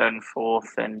finishing 3rd and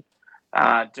 4th, and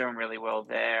doing really well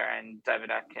there. And David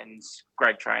Atkins,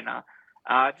 great trainer.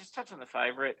 Just touch on the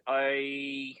favourite.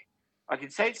 I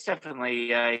can say it's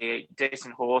definitely a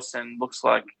decent horse and looks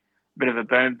like a bit of a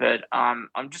boom, but I'm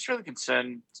just really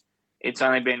concerned it's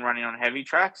only been running on heavy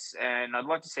tracks, and I'd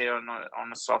like to see it on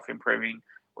a soft improving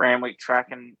Randwick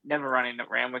track, and never running at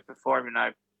Randwick before, even though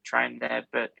I've trained there.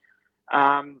 But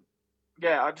I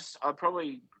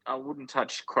wouldn't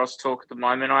touch Crosstalk at the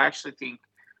moment. I actually think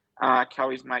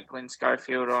Kelly's mate Glenn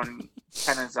Schofield on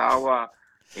Kanazawa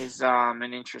is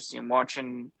an interesting watch,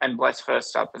 and Bless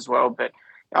first up as well. But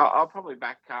I'll probably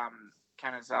back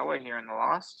Kanazawa here in the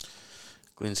last.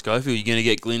 Glenn Schofield, you going to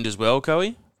get Glynn as well,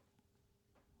 Coey?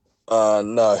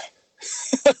 No.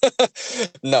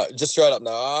 No, just straight up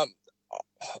no.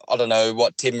 I don't know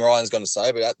what Tim Ryan's going to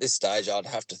say, but at this stage, I'd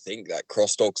have to think that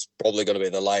Crosstalk's probably going to be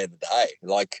the lay of the day.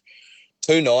 Like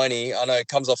 290, I know it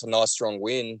comes off a nice strong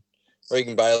win.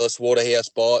 Regan Bayless, Waterhouse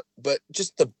spot, but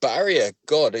just the barrier,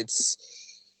 God,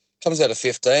 comes out of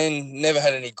 15. Never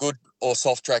had any good or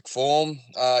soft track form.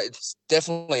 It's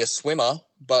definitely a swimmer,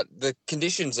 but the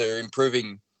conditions are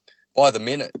improving by the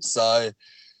minute. So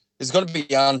it's going to be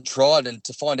untried, and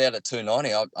to find out at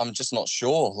 290, I'm just not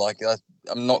sure. Like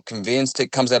I'm not convinced.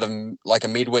 It comes out of like a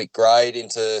midweek grade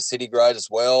into city grade as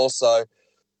well. So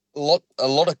a lot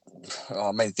of,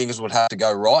 things would have to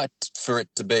go right for it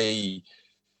to be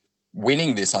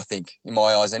winning this, I think, in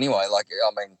my eyes anyway.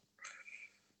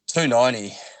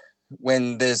 290,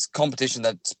 when there's competition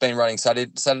that's been running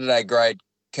Saturday grade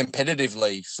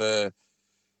competitively for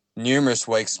numerous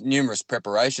weeks, numerous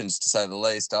preparations, to say the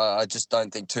least, I just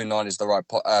don't think 290 is the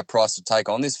right price to take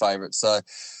on this favourite. So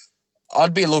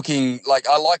I'd be looking,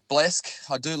 I like Blesk.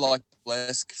 I do like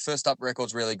Blesk. First up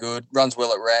record's really good. Runs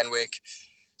well at Randwick.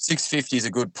 650 is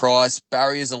a good price.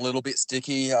 Barrier's a little bit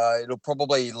sticky. It'll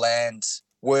probably land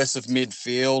worse of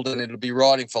midfield, and it'll be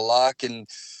riding for luck, and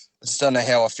I just don't know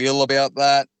how I feel about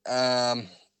that.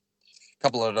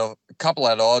 Couple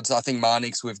at odds. I think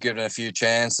Marnix, we've given a few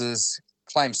chances.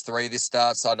 Claims 3 this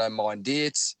start, so I don't mind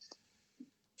it.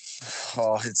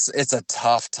 Oh, it's a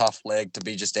tough leg to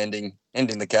be just ending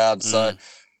the card. So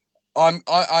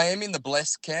I am in the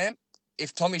blessed camp.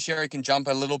 If Tommy Sherry can jump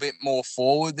a little bit more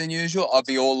forward than usual, I'd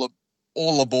be all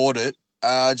aboard it.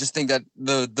 I just think that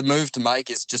the move to make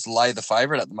is just lay the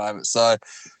favourite at the moment. So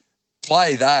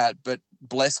play that, but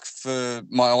Blesk for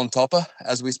my on-topper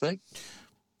as we speak.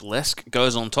 Blesk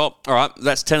goes on top. All right,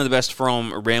 that's 10 of the best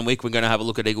from Randwick. We're going to have a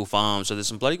look at Eagle Farm. So there's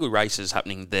some bloody good races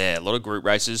happening there. A lot of group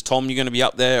races. Tom, you're going to be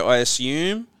up there, I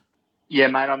assume? Yeah,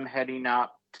 mate, I'm heading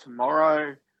up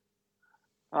tomorrow.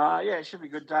 It should be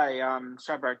a good day.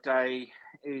 Stradbroke Day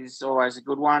is always a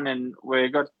good one, and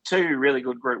we've got 2 really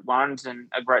good Group 1s and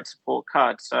a great support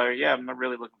card. So, yeah, I'm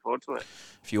really looking forward to it.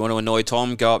 If you want to annoy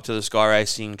Tom, go up to the Sky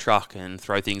Racing truck and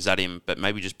throw things at him, but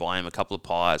maybe just buy him a couple of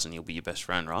pies and he'll be your best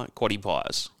friend, right? Quaddy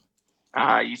pies.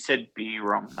 You said be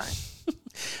wrong, mate.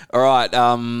 All right,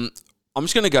 I'm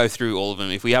just going to go through all of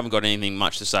them. If we haven't got anything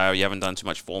much to say or you haven't done too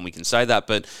much form, we can say that.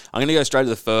 But I'm going to go straight to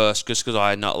the first just because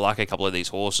I not like a couple of these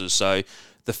horses. So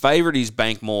the favourite is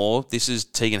Bankmore. This is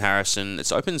Tegan Harrison.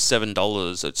 It's open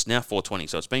 $7. It's now $4.20,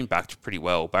 so it's been backed pretty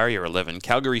well. Barrier 11.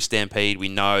 Calgary Stampede, we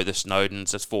know the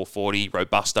Snowdens, that's $4.40.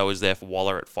 Robusto is there for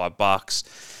Waller at $5.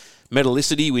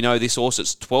 Metallicity, we know this horse,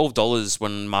 it's $12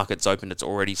 when markets opened, it's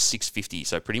already $6.50,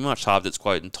 so pretty much halved its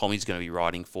quote, and Tommy's going to be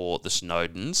riding for the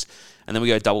Snowdens. And then we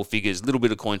go double figures, a little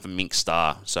bit of coin for Mink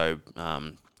Star, so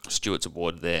Stewart's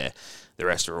aboard there. The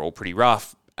rest are all pretty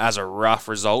rough. As a rough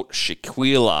result,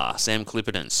 Shaquilla, Sam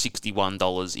Clipperton,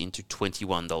 $61 into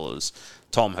 $21.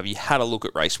 Tom, have you had a look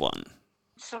at race 1?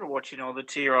 Sort of watching all the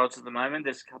 2-year-olds at the moment.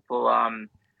 There's a couple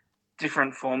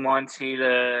different form lines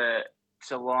here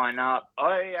to line up.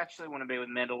 I actually want to be with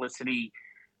Metallicity,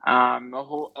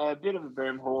 a bit of a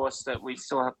boom horse that we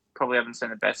still probably haven't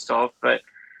seen the best of, but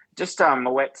just a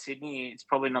wet Sydney, it's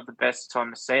probably not the best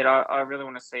time to see it. I really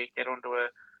want to see it get onto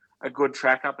a good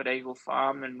track up at Eagle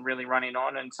Farm and really running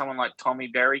on, and someone like Tommy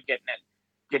Berry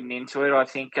getting into it. I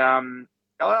think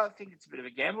it's a bit of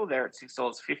a gamble there at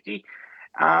 $6.50.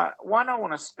 One I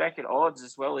want to spec at odds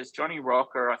as well is Johnny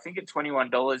Rocker. I think at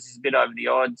 $21 is a bit over the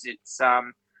odds. It's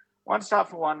 1 start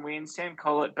for 1 win. Sam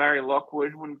Collett, Barry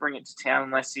Lockwood wouldn't bring it to town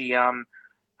unless he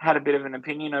had a bit of an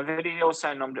opinion of it. He also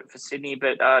nommed it for Sydney,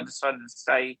 but decided to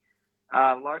stay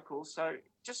local. So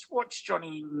just watch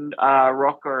Johnny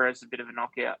Rocker as a bit of a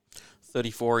knockout.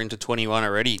 34 into 21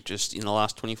 already, just in the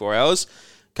last 24 hours.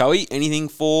 Coey, anything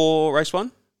for race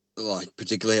 1? I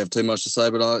particularly have too much to say,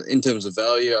 but in terms of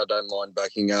value, I don't mind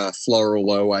backing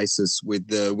Floral Oasis with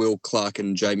the Will Clark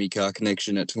and Jamie Carr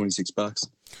connection at $26.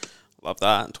 Love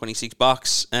that,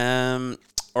 $26.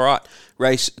 All right,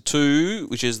 race 2,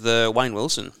 which is the Wayne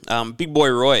Wilson. Big Boy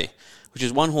Roy, which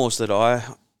is one horse that I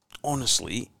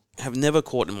honestly have never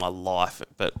caught in my life,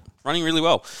 but running really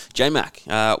well. J-Mac,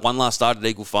 one last start at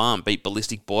Eagle Farm, beat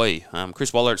Ballistic Boy.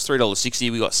 Chris Waller, it's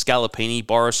 $3.60. We got Scalapini.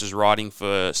 Boris is riding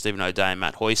for Stephen O'Day and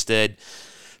Matt Hoysted.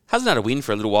 Hasn't had a win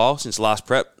for a little while since last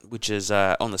prep, which is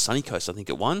on the sunny coast, I think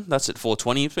it won. That's at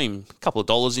 $4.20. It's been a couple of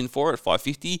dollars in for it at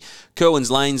 $5.50.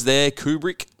 Kerwin's Lane's there.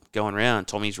 Kubrick going round.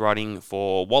 Tommy's riding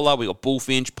for Waller. We got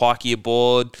Bullfinch, Pikey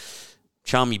aboard.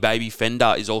 Charmy Baby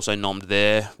Fender is also nommed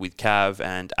there with Cav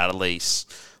and Adelise.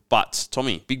 But,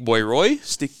 Tommy, Big Boy Roy,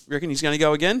 reckon he's going to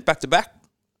go again, back-to-back?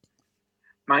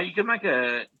 Mate, you could make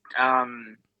a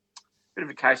bit of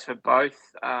a case for both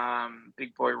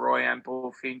Big Boy Roy and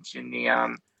Bullfinch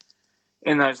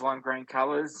in those lime green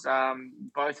colours.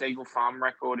 Both Eagle Farm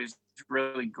record is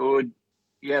really good.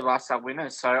 Yeah, last up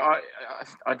winners. So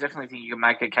I definitely think you can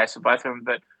make a case for both of them.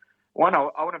 But one I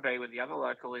want to be with the other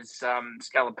local is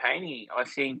Scalapini. I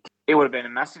think it would have been a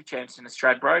massive chance in a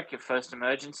Stradbroke, your first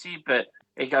emergency, but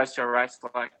it goes to a race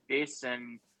like this,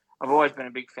 and I've always been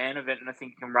a big fan of it, and I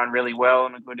think it can run really well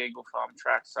on a good Eagle Farm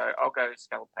track. So I'll go with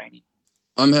Scalapini.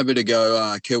 I'm happy to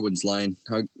go Kilwin's Lane.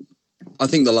 I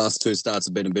think the last two starts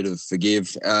have been a bit of a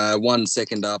forgive. 1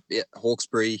 second up,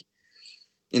 Hawkesbury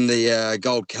in the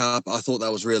Gold Cup. I thought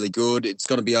that was really good. It's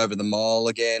got to be over the mile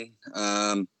again.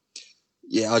 I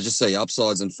just see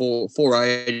upsides, and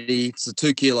 480. It's a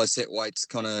 2 kilo set weights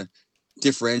kind of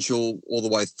differential all the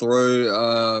way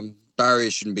through.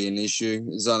 Barrier shouldn't be an issue.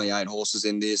 There's only 8 horses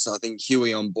in this. I think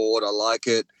Huey on board. I like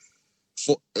it.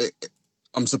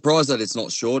 I'm surprised that it's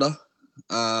not shorter.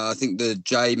 I think the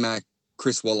J-Mac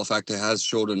Chris Waller factor has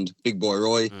shortened Big Boy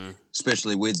Roy,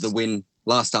 especially with the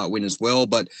last start win as well.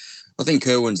 But I think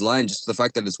Kerwin's Lane, just the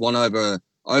fact that it's won over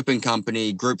Open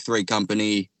Company, Group 3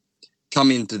 company, come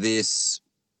into this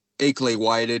equally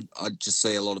weighted, I just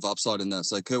see a lot of upside in that.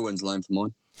 So Kerwin's Lane for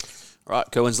mine. Right,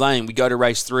 Kerwin's Lane. We go to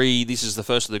race 3. This is the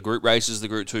first of the group races, the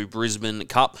Group 2 Brisbane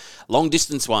Cup. Long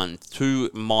distance one,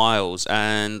 2 miles.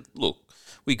 And look,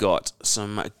 we got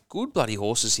some good bloody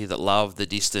horses here that love the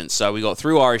distance. So we got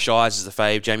Through Irish Eyes as the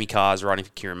fave. Jamie Carr's riding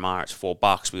for Kieran Maher. It's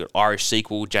 $4. We got Irish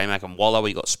Sequel, J-Mac and Waller.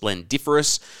 We got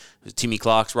Splendiferous. Timmy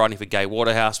Clark's riding for Gay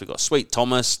Waterhouse. We got Sweet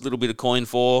Thomas, a little bit of coin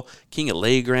for. King of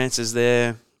Legrants is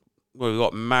there. We've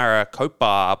got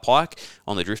Maricopa Pike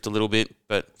on the drift a little bit,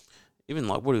 but even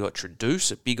what do we got?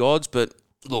 Traduce at big odds. But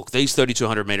look, these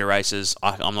 3,200 metre races,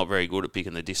 I'm not very good at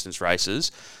picking the distance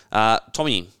races.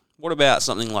 Tommy, what about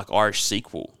something like Irish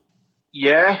Sequel?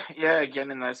 Yeah,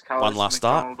 again in those colours. One last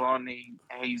start.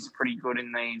 He's pretty good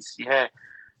in these. Yeah,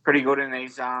 pretty good in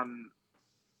these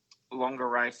longer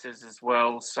races as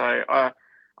well. So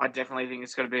I definitely think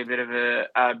it's got to be a bit of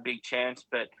a big chance.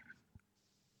 But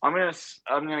I'm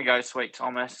gonna go Sweet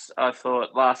Thomas. I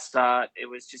thought last start it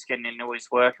was just getting into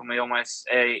his work, and we almost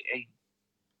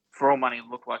for all money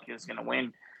looked like he was going to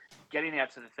win. Getting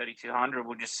out to the 3,200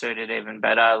 will just suit it even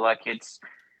better. Like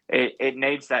it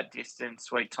needs that distance,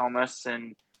 Sweet Thomas,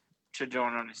 and to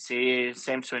join on this year.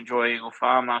 Seems to enjoy Eagle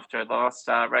Farm after last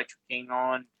start. Rachel King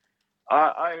on.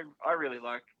 I really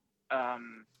like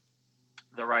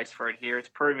the race for it here. It's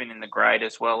proven in the grade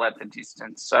as well at the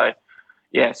distance. So,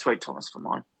 yeah, Sweet Thomas for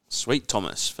mine. Sweet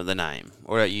Thomas for the name.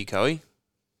 What about you, Coey?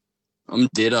 I'm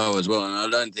ditto as well, and I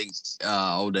don't think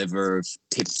I would ever have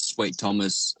tipped Sweet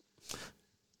Thomas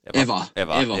ever.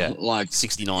 Yeah. Like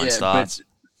 69 starts.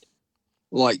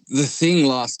 Like the thing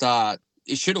last start,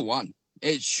 it should have won.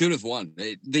 It should have won.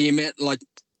 The amount,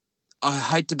 I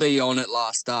hate to be on it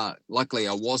last start. Luckily,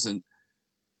 I wasn't.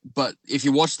 But if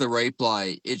you watch the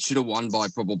replay, it should have won by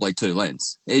probably 2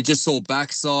 lengths. It just saw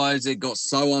backsides. It got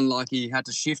so unlucky. Had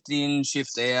to shift in,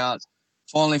 shift out.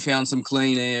 Finally found some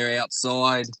clean air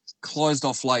outside. Closed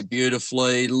off late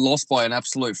beautifully. Lost by an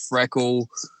absolute freckle.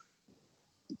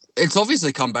 It's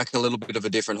obviously come back a little bit of a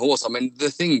different horse.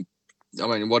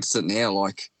 What's it now?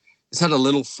 Like, it's had a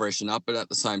little freshen up, but at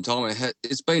the same time,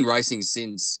 it's been racing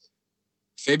since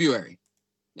February.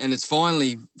 And it's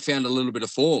finally found a little bit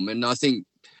of form. And I think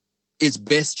its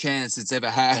best chance it's ever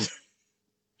had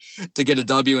to get a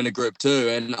W in a Group 2.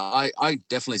 And I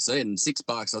definitely see it. And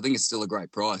 $6, I think it's still a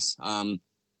great price.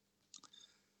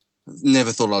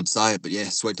 Never thought I'd say it, but yeah,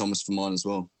 Sweet Thomas for mine as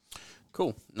well.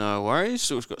 Cool. No worries.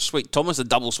 So we've got Sweet Thomas, a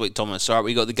double Sweet Thomas. All right,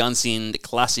 we got the Gunsynd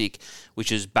Classic,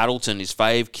 which is Battleton, his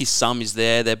fave. Kiss Some is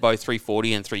there. They're both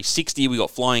 340 and 360. We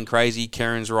got Flying Crazy.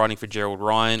 Karen's riding for Gerald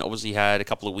Ryan. Obviously had a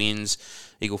couple of wins.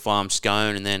 Eagle Farm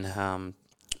Scone, and then a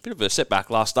bit of a setback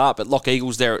last start. But Lock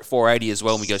Eagle's there at 480 as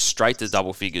well, and we go straight to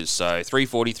double figures. So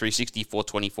 340, 360,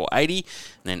 420, 480, and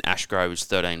then Ashgrove is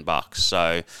 $13.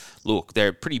 So look,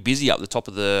 they're pretty busy up the top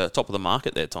of the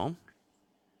market there, Tom.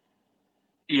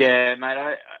 Yeah,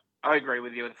 mate, I agree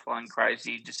with you with Flying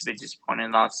Crazy. Just a bit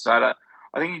disappointing last start.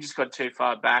 I think he just got too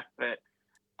far back, but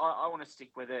I want to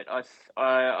stick with it.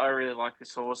 I really like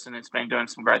this horse, and it's been doing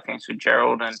some great things with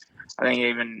Gerald, and I think he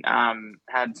even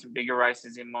had some bigger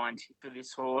races in mind for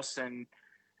this horse, and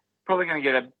probably going to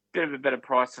get a bit of a better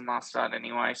price than last start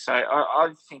anyway. So I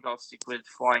think I'll stick with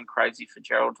Flying Crazy for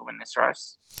Gerald to win this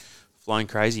race. Flying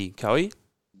Crazy, Coey?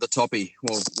 the toppy.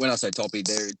 Well, when I say toppy,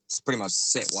 it's pretty much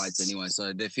set weights anyway.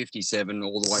 So they're 57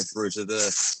 all the way through to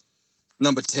the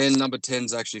number 10. Number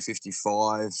 10's actually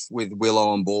 55 with Willow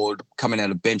on board, coming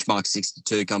out of Benchmark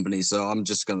 62 company. So I'm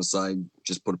just going to say,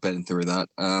 just put a pen through that.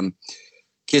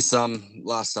 Kiss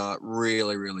last start,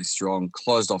 really, really strong.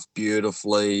 Closed off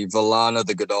beautifully. Valana,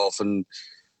 the Godolphin,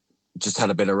 just had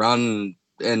a better run.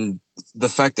 And the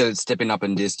fact that it's stepping up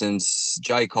in distance,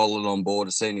 Jay Collin on board,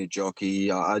 a senior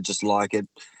jockey, I just like it.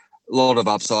 A lot of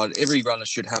upside. Every runner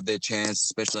should have their chance,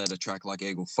 especially at a track like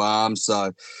Eagle Farm.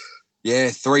 So,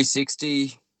 yeah,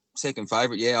 360, second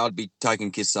favourite. Yeah, I'd be taking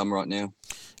Kiss Some right now.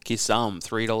 Kiss Some,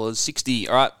 $3.60.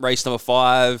 All right, race number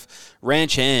 5,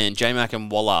 Ranch Hand, J-Mac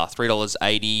and Waller,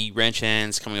 $3.80. Ranch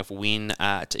Hand's coming off a win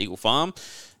at Eagle Farm.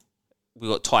 We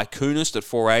got Tycoonist at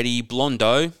 $4.80.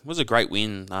 Blondo was a great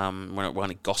win when it won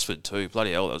at Gosford too.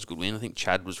 Bloody hell, that was a good win. I think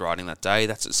Chad was riding that day.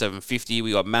 That's at $7.50.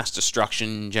 We got Mass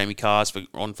Destruction, Jamie Carr's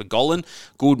on for Golan.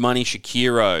 Good Money,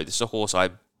 Shakiro. This is a horse I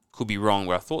could be wrong,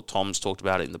 but I thought Tom's talked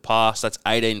about it in the past. That's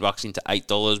 $18 into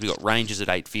 $8. We got Rangers at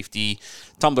 $8.50.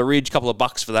 Tumbler Ridge, couple of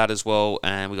bucks for that as well.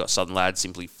 And we got Southern Lad,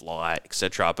 Simply Fly,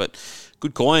 etc. But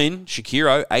good coin,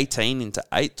 Shakiro, 18 into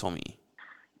 8, Tommy.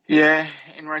 Yeah,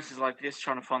 in races like this,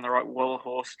 trying to find the right Waller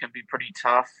horse can be pretty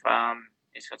tough.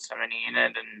 He's got so many in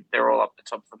it, and they're all up the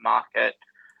top of the market.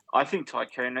 I think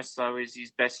Tycoonist, though, is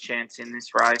his best chance in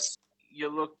this race. You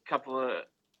look a couple of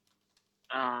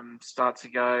starts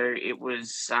ago, it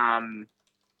was that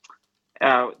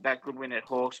good win at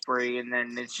Hawkesbury, and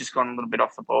then it's just gone a little bit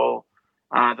off the ball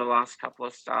the last couple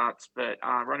of starts. But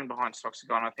running behind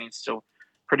Stoxagon, I think it's still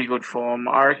pretty good form.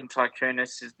 I reckon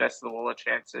Tycoonist is best of the Waller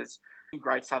chances.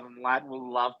 Great Southern Lad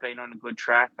will love being on a good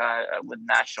track with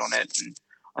Nash on it, and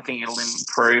I think it'll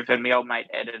improve. And my old mate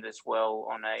Edit as well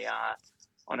on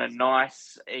a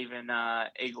nice even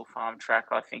Eagle Farm track.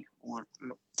 I think will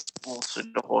suit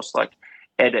a horse like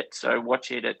Edit. So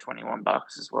watch it at $21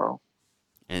 as well.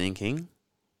 Anything, King?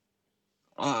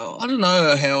 I don't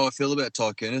know how I feel about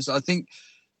Tycoonist. I think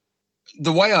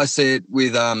the way I see it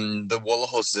with the Waller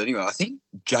horses anyway, I think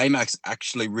J-Mac's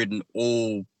actually ridden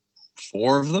all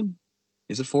 4 of them.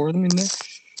 Is it 4 of them in there?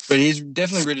 But he's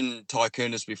definitely ridden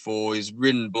Tycoonist before. He's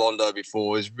ridden Blondo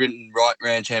before. He's ridden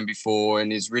Ranch Hand before,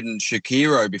 and he's ridden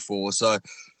Shakiro before. So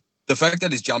the fact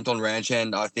that he's jumped on Ranch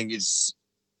Hand, I think, is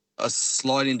a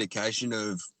slight indication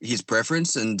of his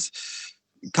preference, and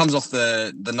comes off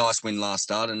the nice win last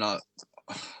start. And you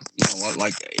know what,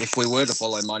 like if we were to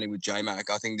follow money with J-Mac,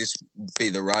 I think this would be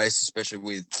the race, especially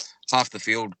with half the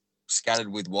field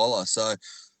scattered with Waller. So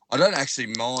I don't actually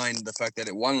mind the fact that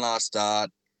it won last start.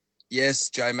 Yes,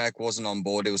 J-Mac wasn't on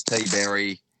board. It was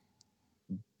T-Berry.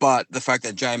 But the fact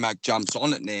that J-Mac jumps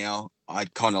on it now, I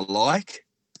kind of like.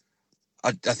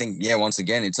 I think, yeah, once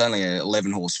again, it's only an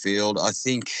 11-horse field. I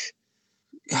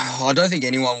don't think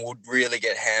anyone would really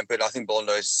get hampered. I think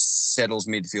Blondo settles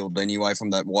midfield anyway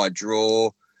from that wide draw.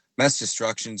 Mass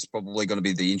Destruction's probably going to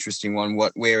be the interesting one,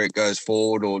 where it goes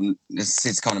forward or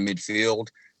sits kind of midfield.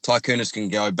 Tycoonist can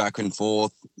go back and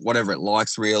forth, whatever it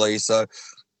likes, really. So,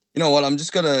 you know what, I'm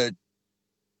just going to,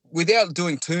 without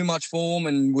doing too much form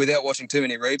and without watching too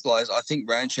many replays, I think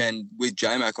Ranch Hand with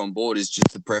J-Mac on board is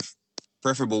just the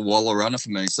preferable Waller runner for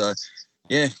me. So,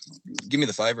 yeah, give me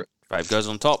the favourite. Fave goes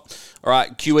on top. All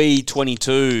right, the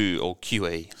Q22.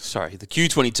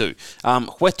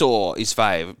 Huetor is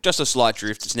fave. Just a slight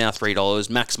drift. It's now $3.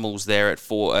 Maximal's there at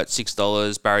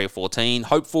 $6. Barrier 14.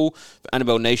 Hopeful for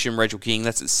Annabelle Nation, Rachel King.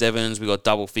 That's at 7s. We got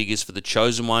double figures for the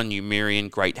Chosen One, Numerian,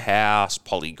 Great House,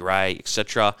 Polly Gray,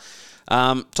 etc.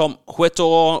 Tom,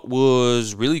 Huetor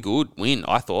was really good win,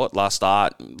 I thought, last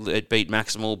start. It beat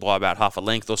Maximal by about half a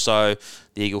length or so.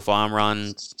 The Eagle Farm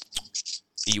run.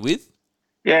 Are you with?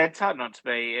 Yeah, it's hard not to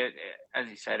be. As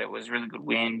you said, it was a really good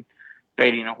win.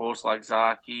 Beating a horse like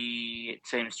Zaki, it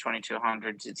seems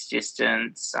 2200's its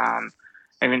distance.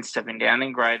 Even stepping down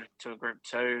in grade to a Group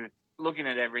 2. Looking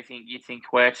at everything, you think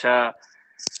Huerta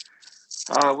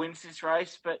wins this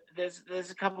race, but there's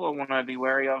a couple I want to be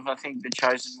wary of. I think the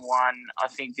Chosen One, I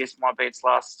think this might be its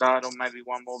last start, or maybe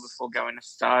one more before going to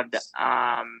stud.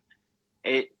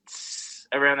 It's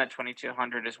around that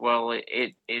 2200 as well.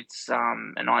 It's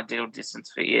an ideal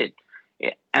distance for it,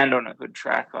 and on a good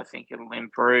track, I think it'll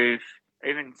improve.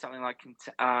 Even something like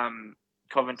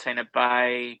Coventina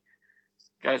Bay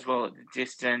goes well at the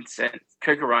distance, and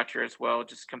Kukaracha as well,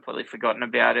 just completely forgotten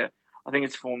about it. I think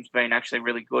its form's been actually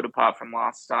really good apart from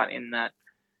last start in that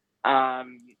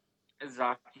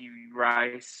Zaki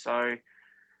race. So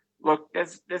look,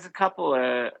 there's a couple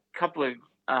of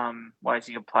ways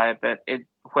you can play it, but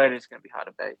Huerta's going to be hard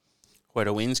to beat.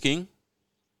 Huerta wins, King?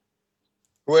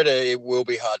 Guetta, it will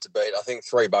be hard to beat. I think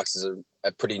 $3 is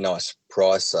a pretty nice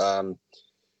price.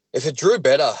 If it drew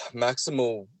better,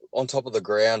 Maximal on top of the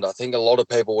ground, I think a lot of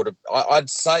people would have. I'd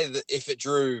say that if it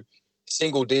drew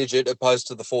single digit opposed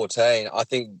to the 14, I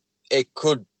think it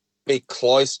could be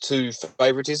close to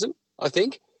favoritism. I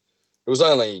think it was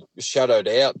only shadowed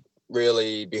out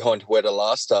really behind Huerta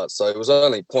last start, so it was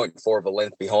only 0.4 of a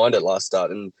length behind it last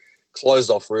start and closed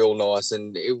off real nice.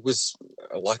 And it was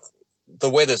like the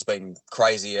weather's been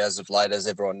crazy as of late, as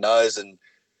everyone knows, and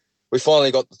we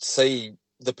finally got to see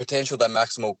the potential that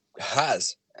Maximal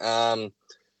has.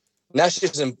 Nash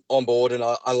is on board, and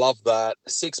I love that.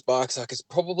 $6, I could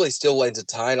probably still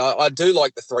entertain. I do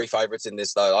like the three favourites in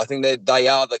this, though. I think they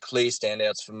are the clear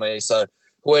standouts for me. So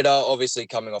Huerta, obviously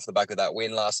coming off the back of that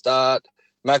win last start.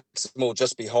 Maximal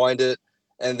just behind it.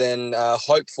 And then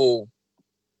Hopeful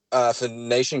for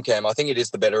Nation Cam. I think it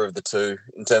is the better of the two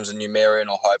in terms of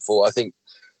Numerian or Hopeful. I think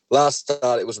last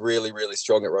start it was really, really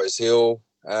strong at Rose Hill.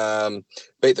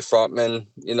 Beat the frontman,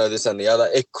 this and the other.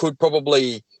 It could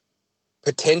probably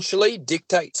potentially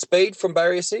dictate speed from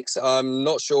barrier 6. I'm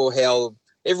not sure how.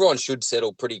 Everyone should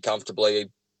settle pretty comfortably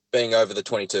being over the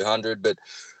 2200, but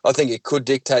I think it could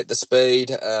dictate the speed.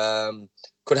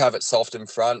 Could have it soft in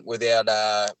front without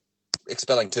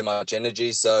expelling too much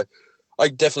energy. So I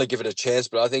definitely give it a chance,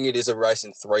 but I think it is a race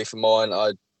in 3 for mine.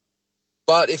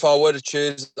 But if I were to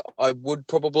choose, I would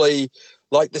probably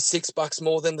like the $6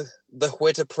 more than the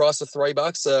Huerta price of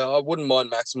 $3. I wouldn't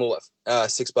mind Maximal at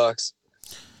 $6.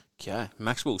 Okay,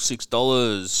 Maximal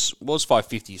 $6 was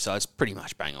 $5.50, so it's pretty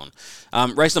much bang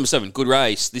on. Race number 7, good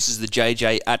race. This is the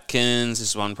JJ Atkins. This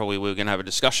is one probably we're going to have a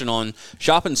discussion on.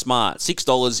 Sharp and Smart,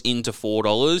 $6 into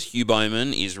 $4. Hugh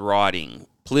Bowman is riding.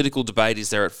 Political Debate is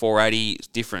there at $4.80. It's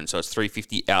different, so it's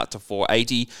 $3.50 out to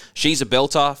 $4.80. She's a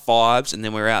Belter, 5s, and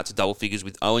then we're out to double figures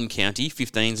with Owen County,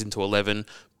 15s into 11.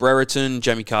 Brereton,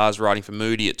 Jamie Carr's riding for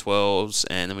Moody at 12s,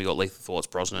 and then we got Lethal Thoughts,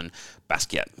 Brosnan,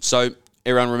 Basquiat. So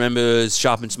everyone remembers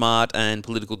Sharp and Smart and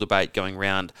Political Debate going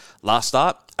round last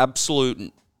start.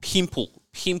 Absolute pimple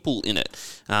in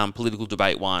it. Political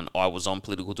Debate won. I was on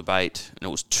Political Debate, and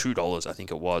it was $2, I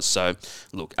think it was. So,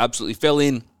 look, absolutely fell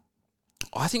in.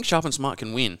 I think Sharp and Smart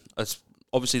can win.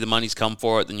 Obviously, the money's come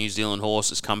for it. The New Zealand horse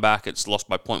has come back. It's lost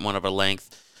by 0.1 of a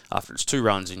length after its 2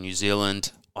 runs in New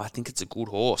Zealand. I think it's a good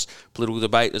horse. Political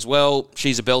Debate as well.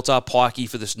 She's a Belter. Pikey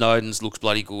for the Snowdens looks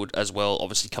bloody good as well.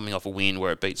 Obviously coming off a win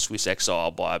where it beat Swiss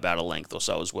Exile by about a length or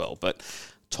so as well. But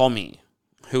Tommy,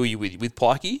 who are you with? You with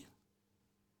Pikey?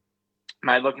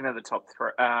 Mate, looking at the top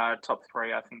three,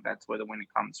 I think that's where the winner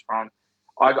comes from.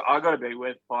 I got to be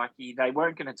with Pikey. They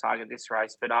weren't going to target this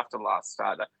race, but after last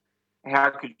start, how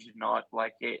could you not?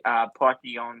 Pikey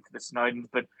on for the Snowdens,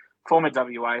 but former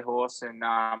WA horse, and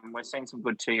we're seeing some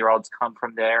good 2-year-olds come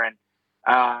from there. And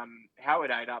how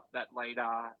it ate up that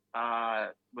leader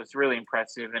was really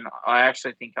impressive. And I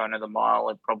actually think Owner the Mile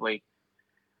it probably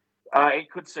it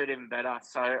could suit even better.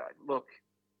 So look,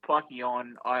 Pikey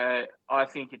on. I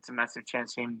think it's a massive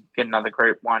chance for him to get another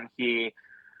Group 1 here.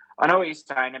 I know what you're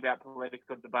saying about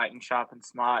Political Debate and Sharp and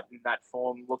Smart in that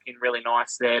form, looking really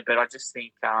nice there. But I just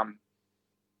think I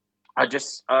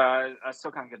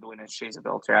still can't get the winner. She's a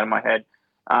Belter out of my head.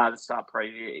 The start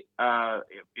preview,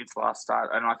 its last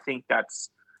start, and I think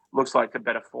looks like a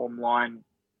better form line.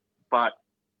 But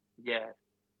yeah,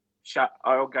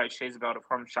 I'll go She's a Belter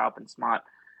from Sharp and Smart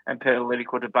and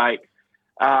Political Debate.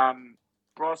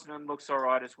 Brosnan looks all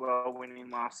right as well,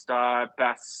 winning last start.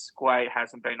 Basquiat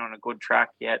hasn't been on a good track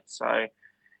yet, so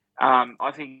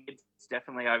I think it's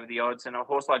definitely over the odds. And a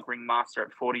horse like Ringmaster at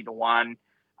 40-1.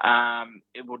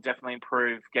 It will definitely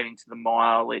improve getting to the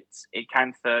mile. It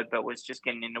came third, but was just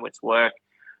getting into its work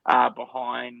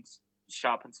behind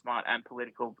Sharp and Smart and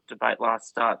Political Debate last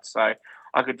start. So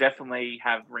I could definitely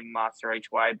have Ringmaster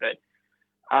each way, but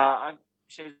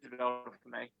she's a Belter for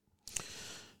me.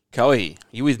 Coey,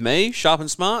 you with me? Sharp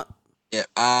and Smart? Yeah.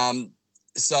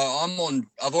 So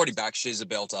I've already backed She's a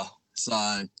Belter. So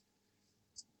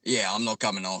yeah, I'm not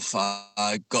coming off.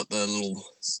 I got the little,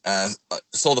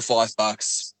 saw the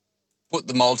 $5, put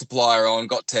the multiplier on,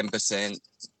 got 10%,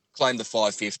 claimed the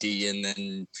 550, and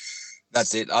then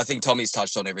that's it. I think Tommy's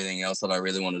touched on everything else that I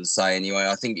really wanted to say anyway.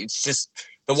 I think it's just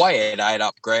the way it ate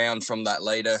up ground from that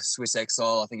leader, Swiss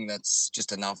Exile. I think that's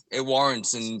just enough. It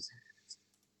warrants, and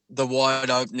the wide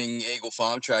opening Eagle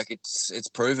Farm track, it's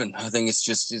proven. I think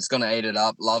it's going to eat it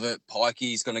up. Love it.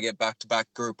 Pikey's going to get back-to-back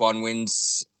Group 1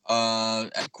 wins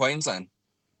at Queensland.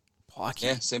 Pikey.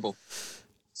 Yeah, simple.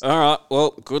 All right.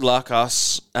 Well, good luck,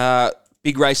 us.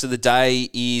 Big race of the day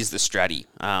is the Straddy.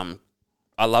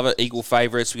 I I love it. Equal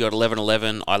favourites. We got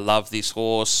 11-11. I love this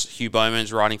horse. Hugh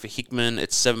Bowman's riding for Hickman.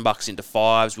 It's $7 into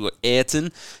fives. We got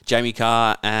Ayrton, Jamie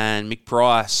Carr, and Mick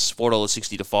Price.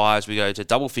 $4.60 to fives. We go to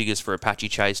double figures for Apache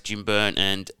Chase, Jim Byrne,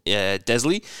 and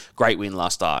Desley. Great win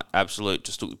last start. Absolute.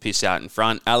 Just took the piss out in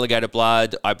front. Alligator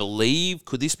Blood. I believe.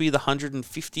 Could this be the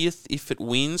 150th if it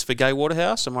wins for Gay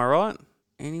Waterhouse? Am I right?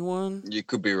 Anyone? You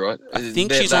could be right. I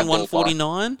think she's on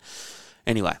 149.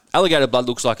 Anyway, Alligator Blood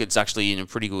looks like it's actually in a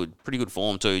pretty good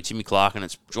form too. Timmy Clark, and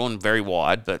it's drawn very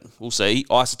wide, but we'll see.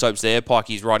 Isotopes there.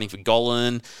 Pikey's riding for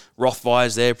Golan.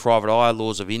 Rothfire's there. Private Eye.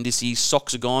 Laws of Indices.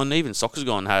 Soxagon. Even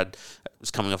Soxagon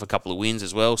was coming off a couple of wins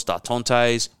as well.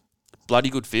 Startontes. Bloody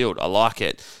good field. I like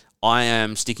it. I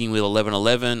am sticking with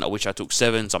 11-11. I wish I took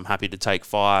sevens. I'm happy to take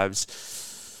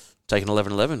fives. Taking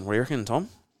 11-11. What do you reckon, Tom?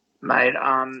 Mate,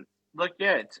 look,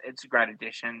 yeah, it's a great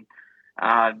addition.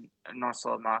 A nice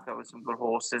solid market with some good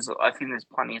horses. I think there's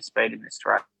plenty of speed in this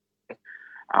track.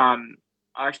 I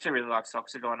actually really like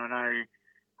Soxagon. I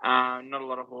know not a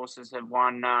lot of horses have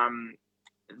won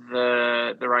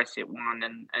the race it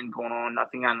won and gone on. I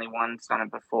think only one's done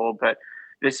it before, but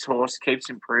this horse keeps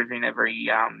improving every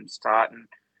start, and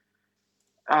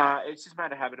it's just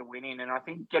made a habit of winning. And I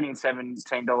think getting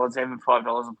 $17, even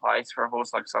 $5 a place for a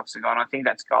horse like Soxagon, I think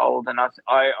that's gold. And I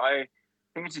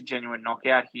think it's a genuine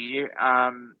knockout here.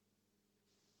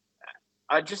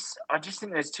 I just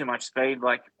think there's too much speed.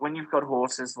 Like when you've got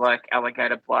horses like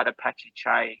Alligator Blood, Apache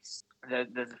Chase,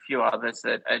 there's a few others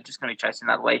that are just going to be chasing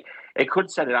that lead. It could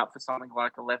set it up for something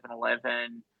like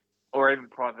 11-11 or even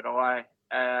Private Eye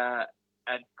at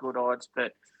good odds.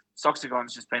 But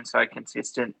Soxagon's just been so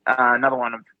consistent. Another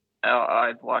one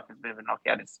I'd like as a bit of a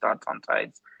knockout is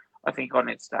Startontes. I think on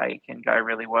its day it can go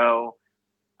really well.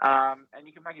 And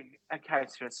you can make a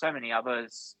case for so many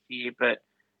others here, but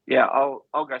yeah, I'll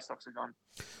go Soxagon.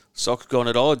 Soxagon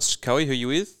at odds. Coey, who you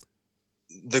with?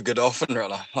 The Godolphin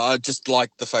runner. I just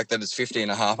like the fact that it's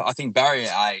 50.5. I think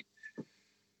barrier 8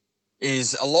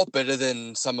 is a lot better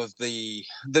than some of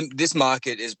this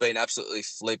market has been absolutely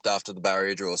flipped after the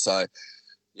barrier draw. So,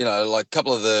 you know, like a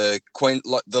couple of the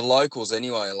locals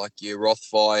anyway, like your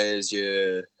Rothfires,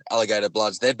 your Alligator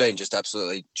Bloods, they've been just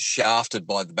absolutely shafted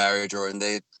by the barrier draw, and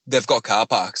they've got car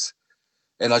parks.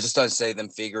 And I just don't see them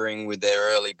figuring with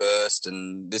their early burst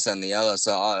and this and the other.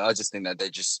 So I just think that they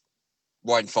just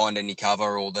won't find any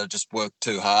cover, or they'll just work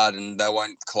too hard and they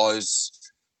won't close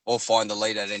or find the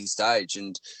lead at any stage.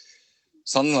 And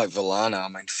something like Villana, I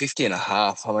mean,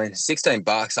 50.5. I mean,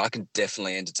 $16. I can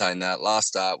definitely entertain that. Last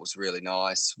start was really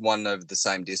nice. Won over the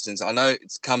same distance. I know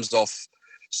it comes off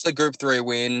just a Group 3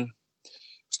 win.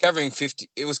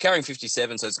 It was carrying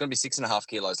 57, so it's going to be 6.5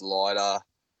 kilos lighter.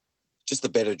 Just a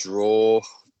better draw.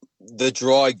 The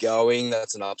dry going,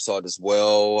 that's an upside as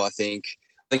well. I think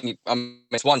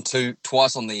it's won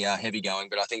twice on the heavy going,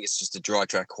 but I think it's just a dry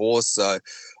track horse. So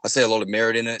I see a lot of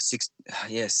merit in it.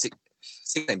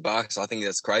 $16. I think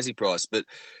that's crazy price, but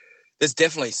there's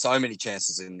definitely so many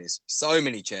chances in this. So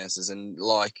many chances, and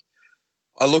like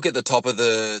I look at the top of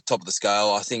the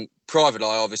scale. I think Private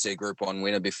Eye, obviously a Group 1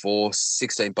 winner before,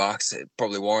 $16. It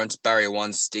probably warrants. Barrier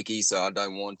 1's sticky, so I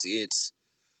don't want it.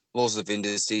 Laws of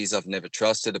Indices, I've never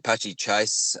trusted. Apache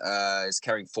Chase is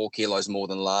carrying 4 kilos more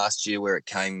than last year, where it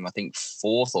came, I think,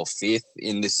 4th or 5th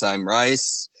in this same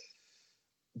race.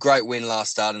 Great win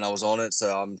last start, and I was on it,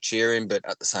 so I'm cheering. But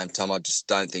at the same time, I just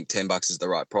don't think $10 is the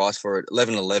right price for it.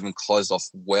 11-11 closed off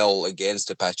well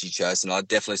against Apache Chase, and I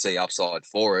definitely see upside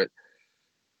for it.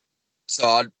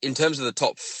 So in terms of the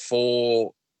top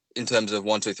 4, in terms of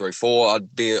 1, 2, 3, 4,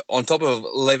 I'd be on top of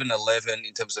 11-11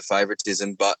 in terms of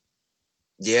favoritism, but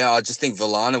yeah, I just think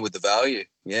Villana with the value.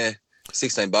 Yeah,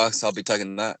 $16. I'll be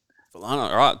taking that. Villana.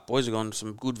 All right, boys have gone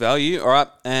some good value. All right,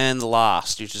 and the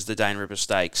last, which is the Dane Ripper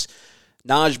Stakes.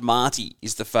 Naj Marty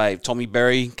is the fave. Tommy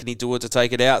Berry, can he do it to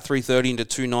take it out? 330 into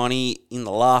 290 in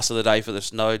the last of the day for the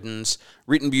Snowdens.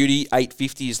 Written Beauty,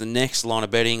 850 is the next line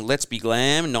of betting. Let's Be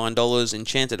Glam, $9.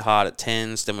 Enchanted Heart at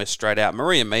 10s. Then we're straight out.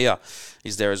 Maria Mia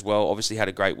is there as well. Obviously had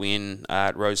a great win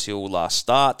at Rose Hill last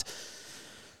start.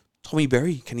 Tommy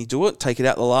Berry, can he do it? Take it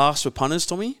out the last for punters,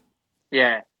 Tommy?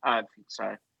 Yeah, I think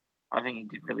so. I think he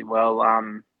did really well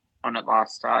on it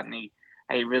last start, and he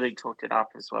really talked it up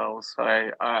as well.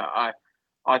 So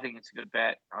I think it's a good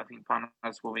bet. I think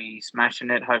punters will be smashing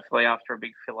it, hopefully after a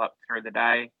big fill-up through the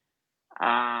day.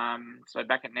 So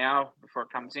back it now before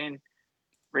it comes in.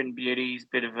 Written Beauty's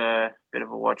bit of a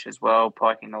watch as well,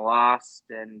 piking the last,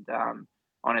 and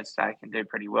on its day can do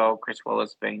pretty well. Chris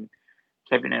Waller's been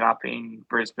keeping it up in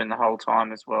Brisbane the whole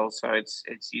time as well, so it's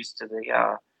used to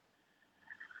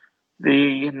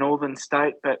the northern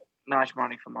state, but nice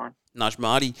money for mine. Nice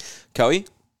Marty. Coey?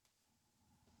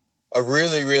 I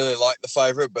really, really like the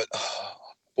favourite, but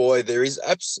boy, there is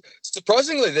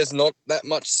surprisingly there's not that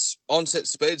much onset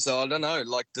speed. So I don't know.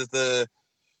 Like, does the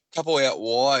couple out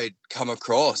wide come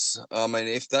across? I mean,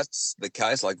 if that's the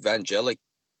case, like Vangelic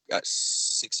at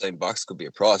 $16 could be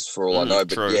a price for all I know.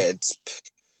 But true. yeah,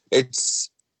 it's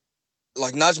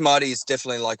like Nudge Marty is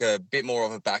definitely like a bit more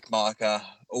of a back marker,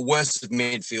 or worse of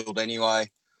midfield anyway.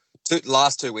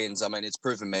 Last 2 wins, I mean, it's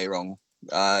proven me wrong.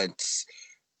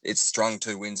 It's strung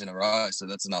 2 wins in a row, so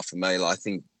that's enough for me. Like, I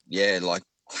think, yeah, like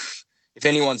if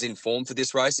anyone's in form for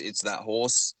this race, it's that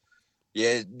horse.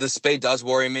 Yeah, the speed does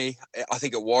worry me. I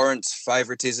think it warrants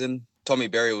favouritism. Tommy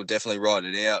Berry will definitely ride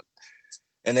it out.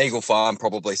 And Eagle Farm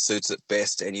probably suits it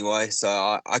best anyway.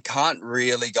 So I can't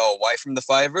really go away from the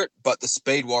favourite, but the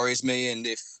speed worries me. And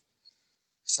if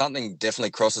something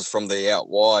definitely crosses from the out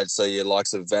wide, so your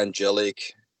likes of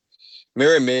Vangelic,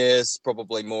 Miramir's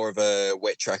probably more of a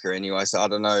wet tracker anyway. So I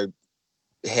don't know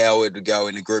how it would go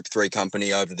in a Group 3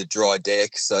 company over the dry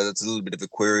deck. So that's a little bit of a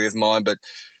query of mine. But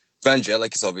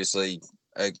Vangelic is obviously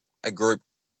a Group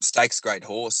Stakes great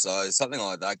horse. So something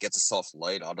like that gets a soft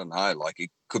lead. I don't know. Like, it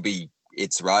could be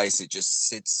its race. It just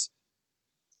sits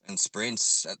and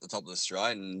sprints at the top of the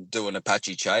straight and do an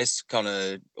Apache chase kind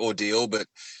of ordeal. But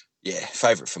yeah,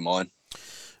 favourite for mine.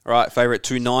 All right, favourite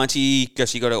 $2.90.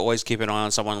 Guess you got to always keep an eye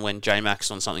on someone when J-Mac's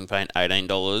on something paying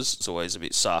 $18. It's always a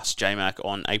bit sus. J-Mac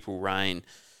on April Rain.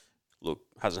 Look,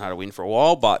 hasn't had a win for a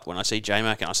while, but when I see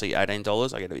J-Mac and I see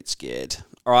 $18, I get a bit scared.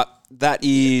 All right,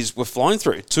 we're flying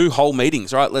through 2 whole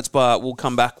meetings. All right, we'll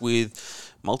come back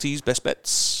with multis, best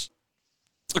bets.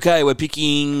 Okay, we're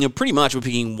picking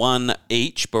one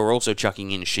each, but we're also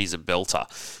chucking in She's a Belter.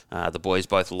 The boys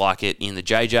both like it in the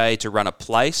JJ to run a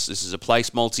place. This is a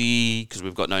place multi because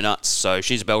we've got no nuts. So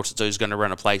She's a Belter is going to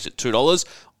run a place at $2.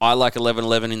 I like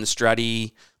 11.11 in the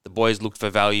Straddy. The boys looked for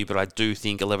value, but I do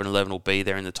think 11.11 will be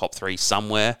there in the top 3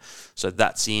 somewhere. So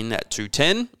that's in at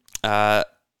 210.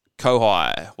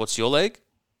 Kohai, what's your leg?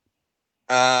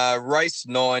 Race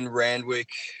 9, Randwick.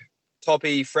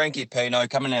 Toppy, Frankie Pino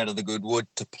coming out of the Goodwood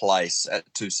to place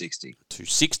at 260.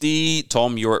 260.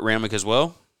 Tom, you're at Randwick as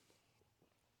well?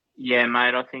 Yeah,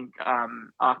 mate. I think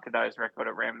Arcado's record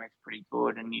at Randwick's pretty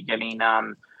good, and you're getting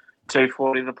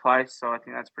 240 the place, so I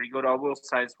think that's pretty good. I will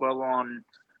say as well on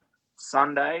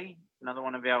Sunday, another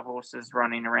one of our horses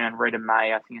running around Rita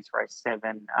May. I think it's race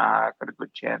 7. Got a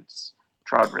good chance.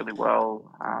 Tried really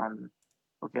well.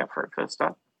 Look out for it first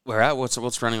up. Where at?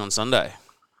 What's running on Sunday?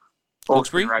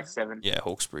 Hawkesbury, race 7. Yeah,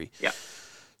 Hawkesbury. Yeah.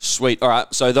 Sweet. All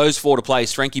right. So those 4 to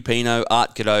place: Frankie Pino,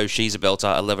 Art Cadeau, She's a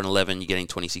Belter, 11.11. You're getting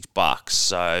 $26.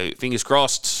 So fingers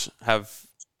crossed.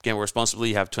 Gamble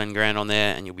responsibly. Have 10 grand on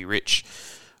there, and you'll be rich.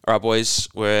 All right, boys.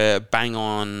 We're bang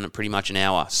on pretty much an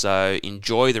hour. So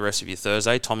enjoy the rest of your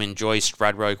Thursday. Tom, enjoy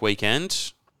Straddy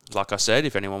Weekend. Like I said,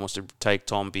 if anyone wants to take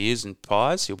Tom beers and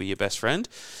pies, he'll be your best friend.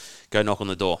 Go knock on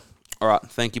the door. All right.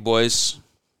 Thank you, boys.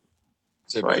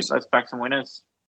 Let's back some winners.